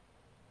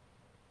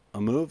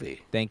a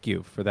movie. Thank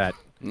you for that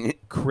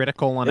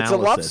critical analysis. It's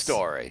a love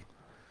story.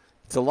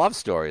 It's a love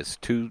story. It's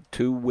two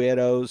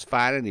weirdos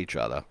finding each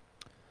other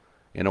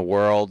in a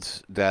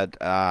world that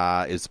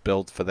is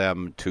built for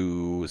them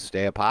to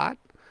stay apart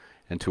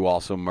and to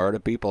also murder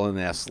people in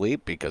their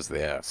sleep because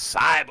they're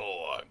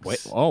cyborgs.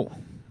 Wait, oh,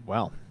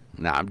 well.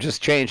 Now, I'm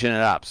just changing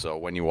it up, so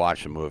when you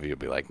watch the movie, you'll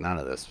be like, none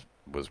of this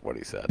was what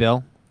he said.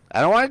 Bill?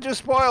 I don't want to do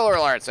spoiler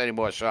alerts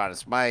anymore, Sean.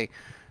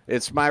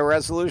 It's my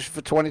resolution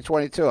for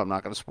 2022. I'm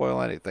not going to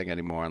spoil anything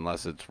anymore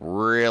unless it's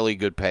really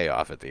good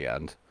payoff at the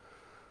end.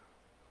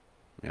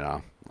 You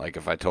know, like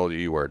if I told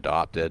you were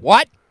adopted.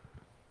 What?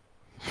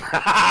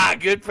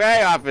 Good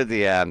payoff at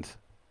the end.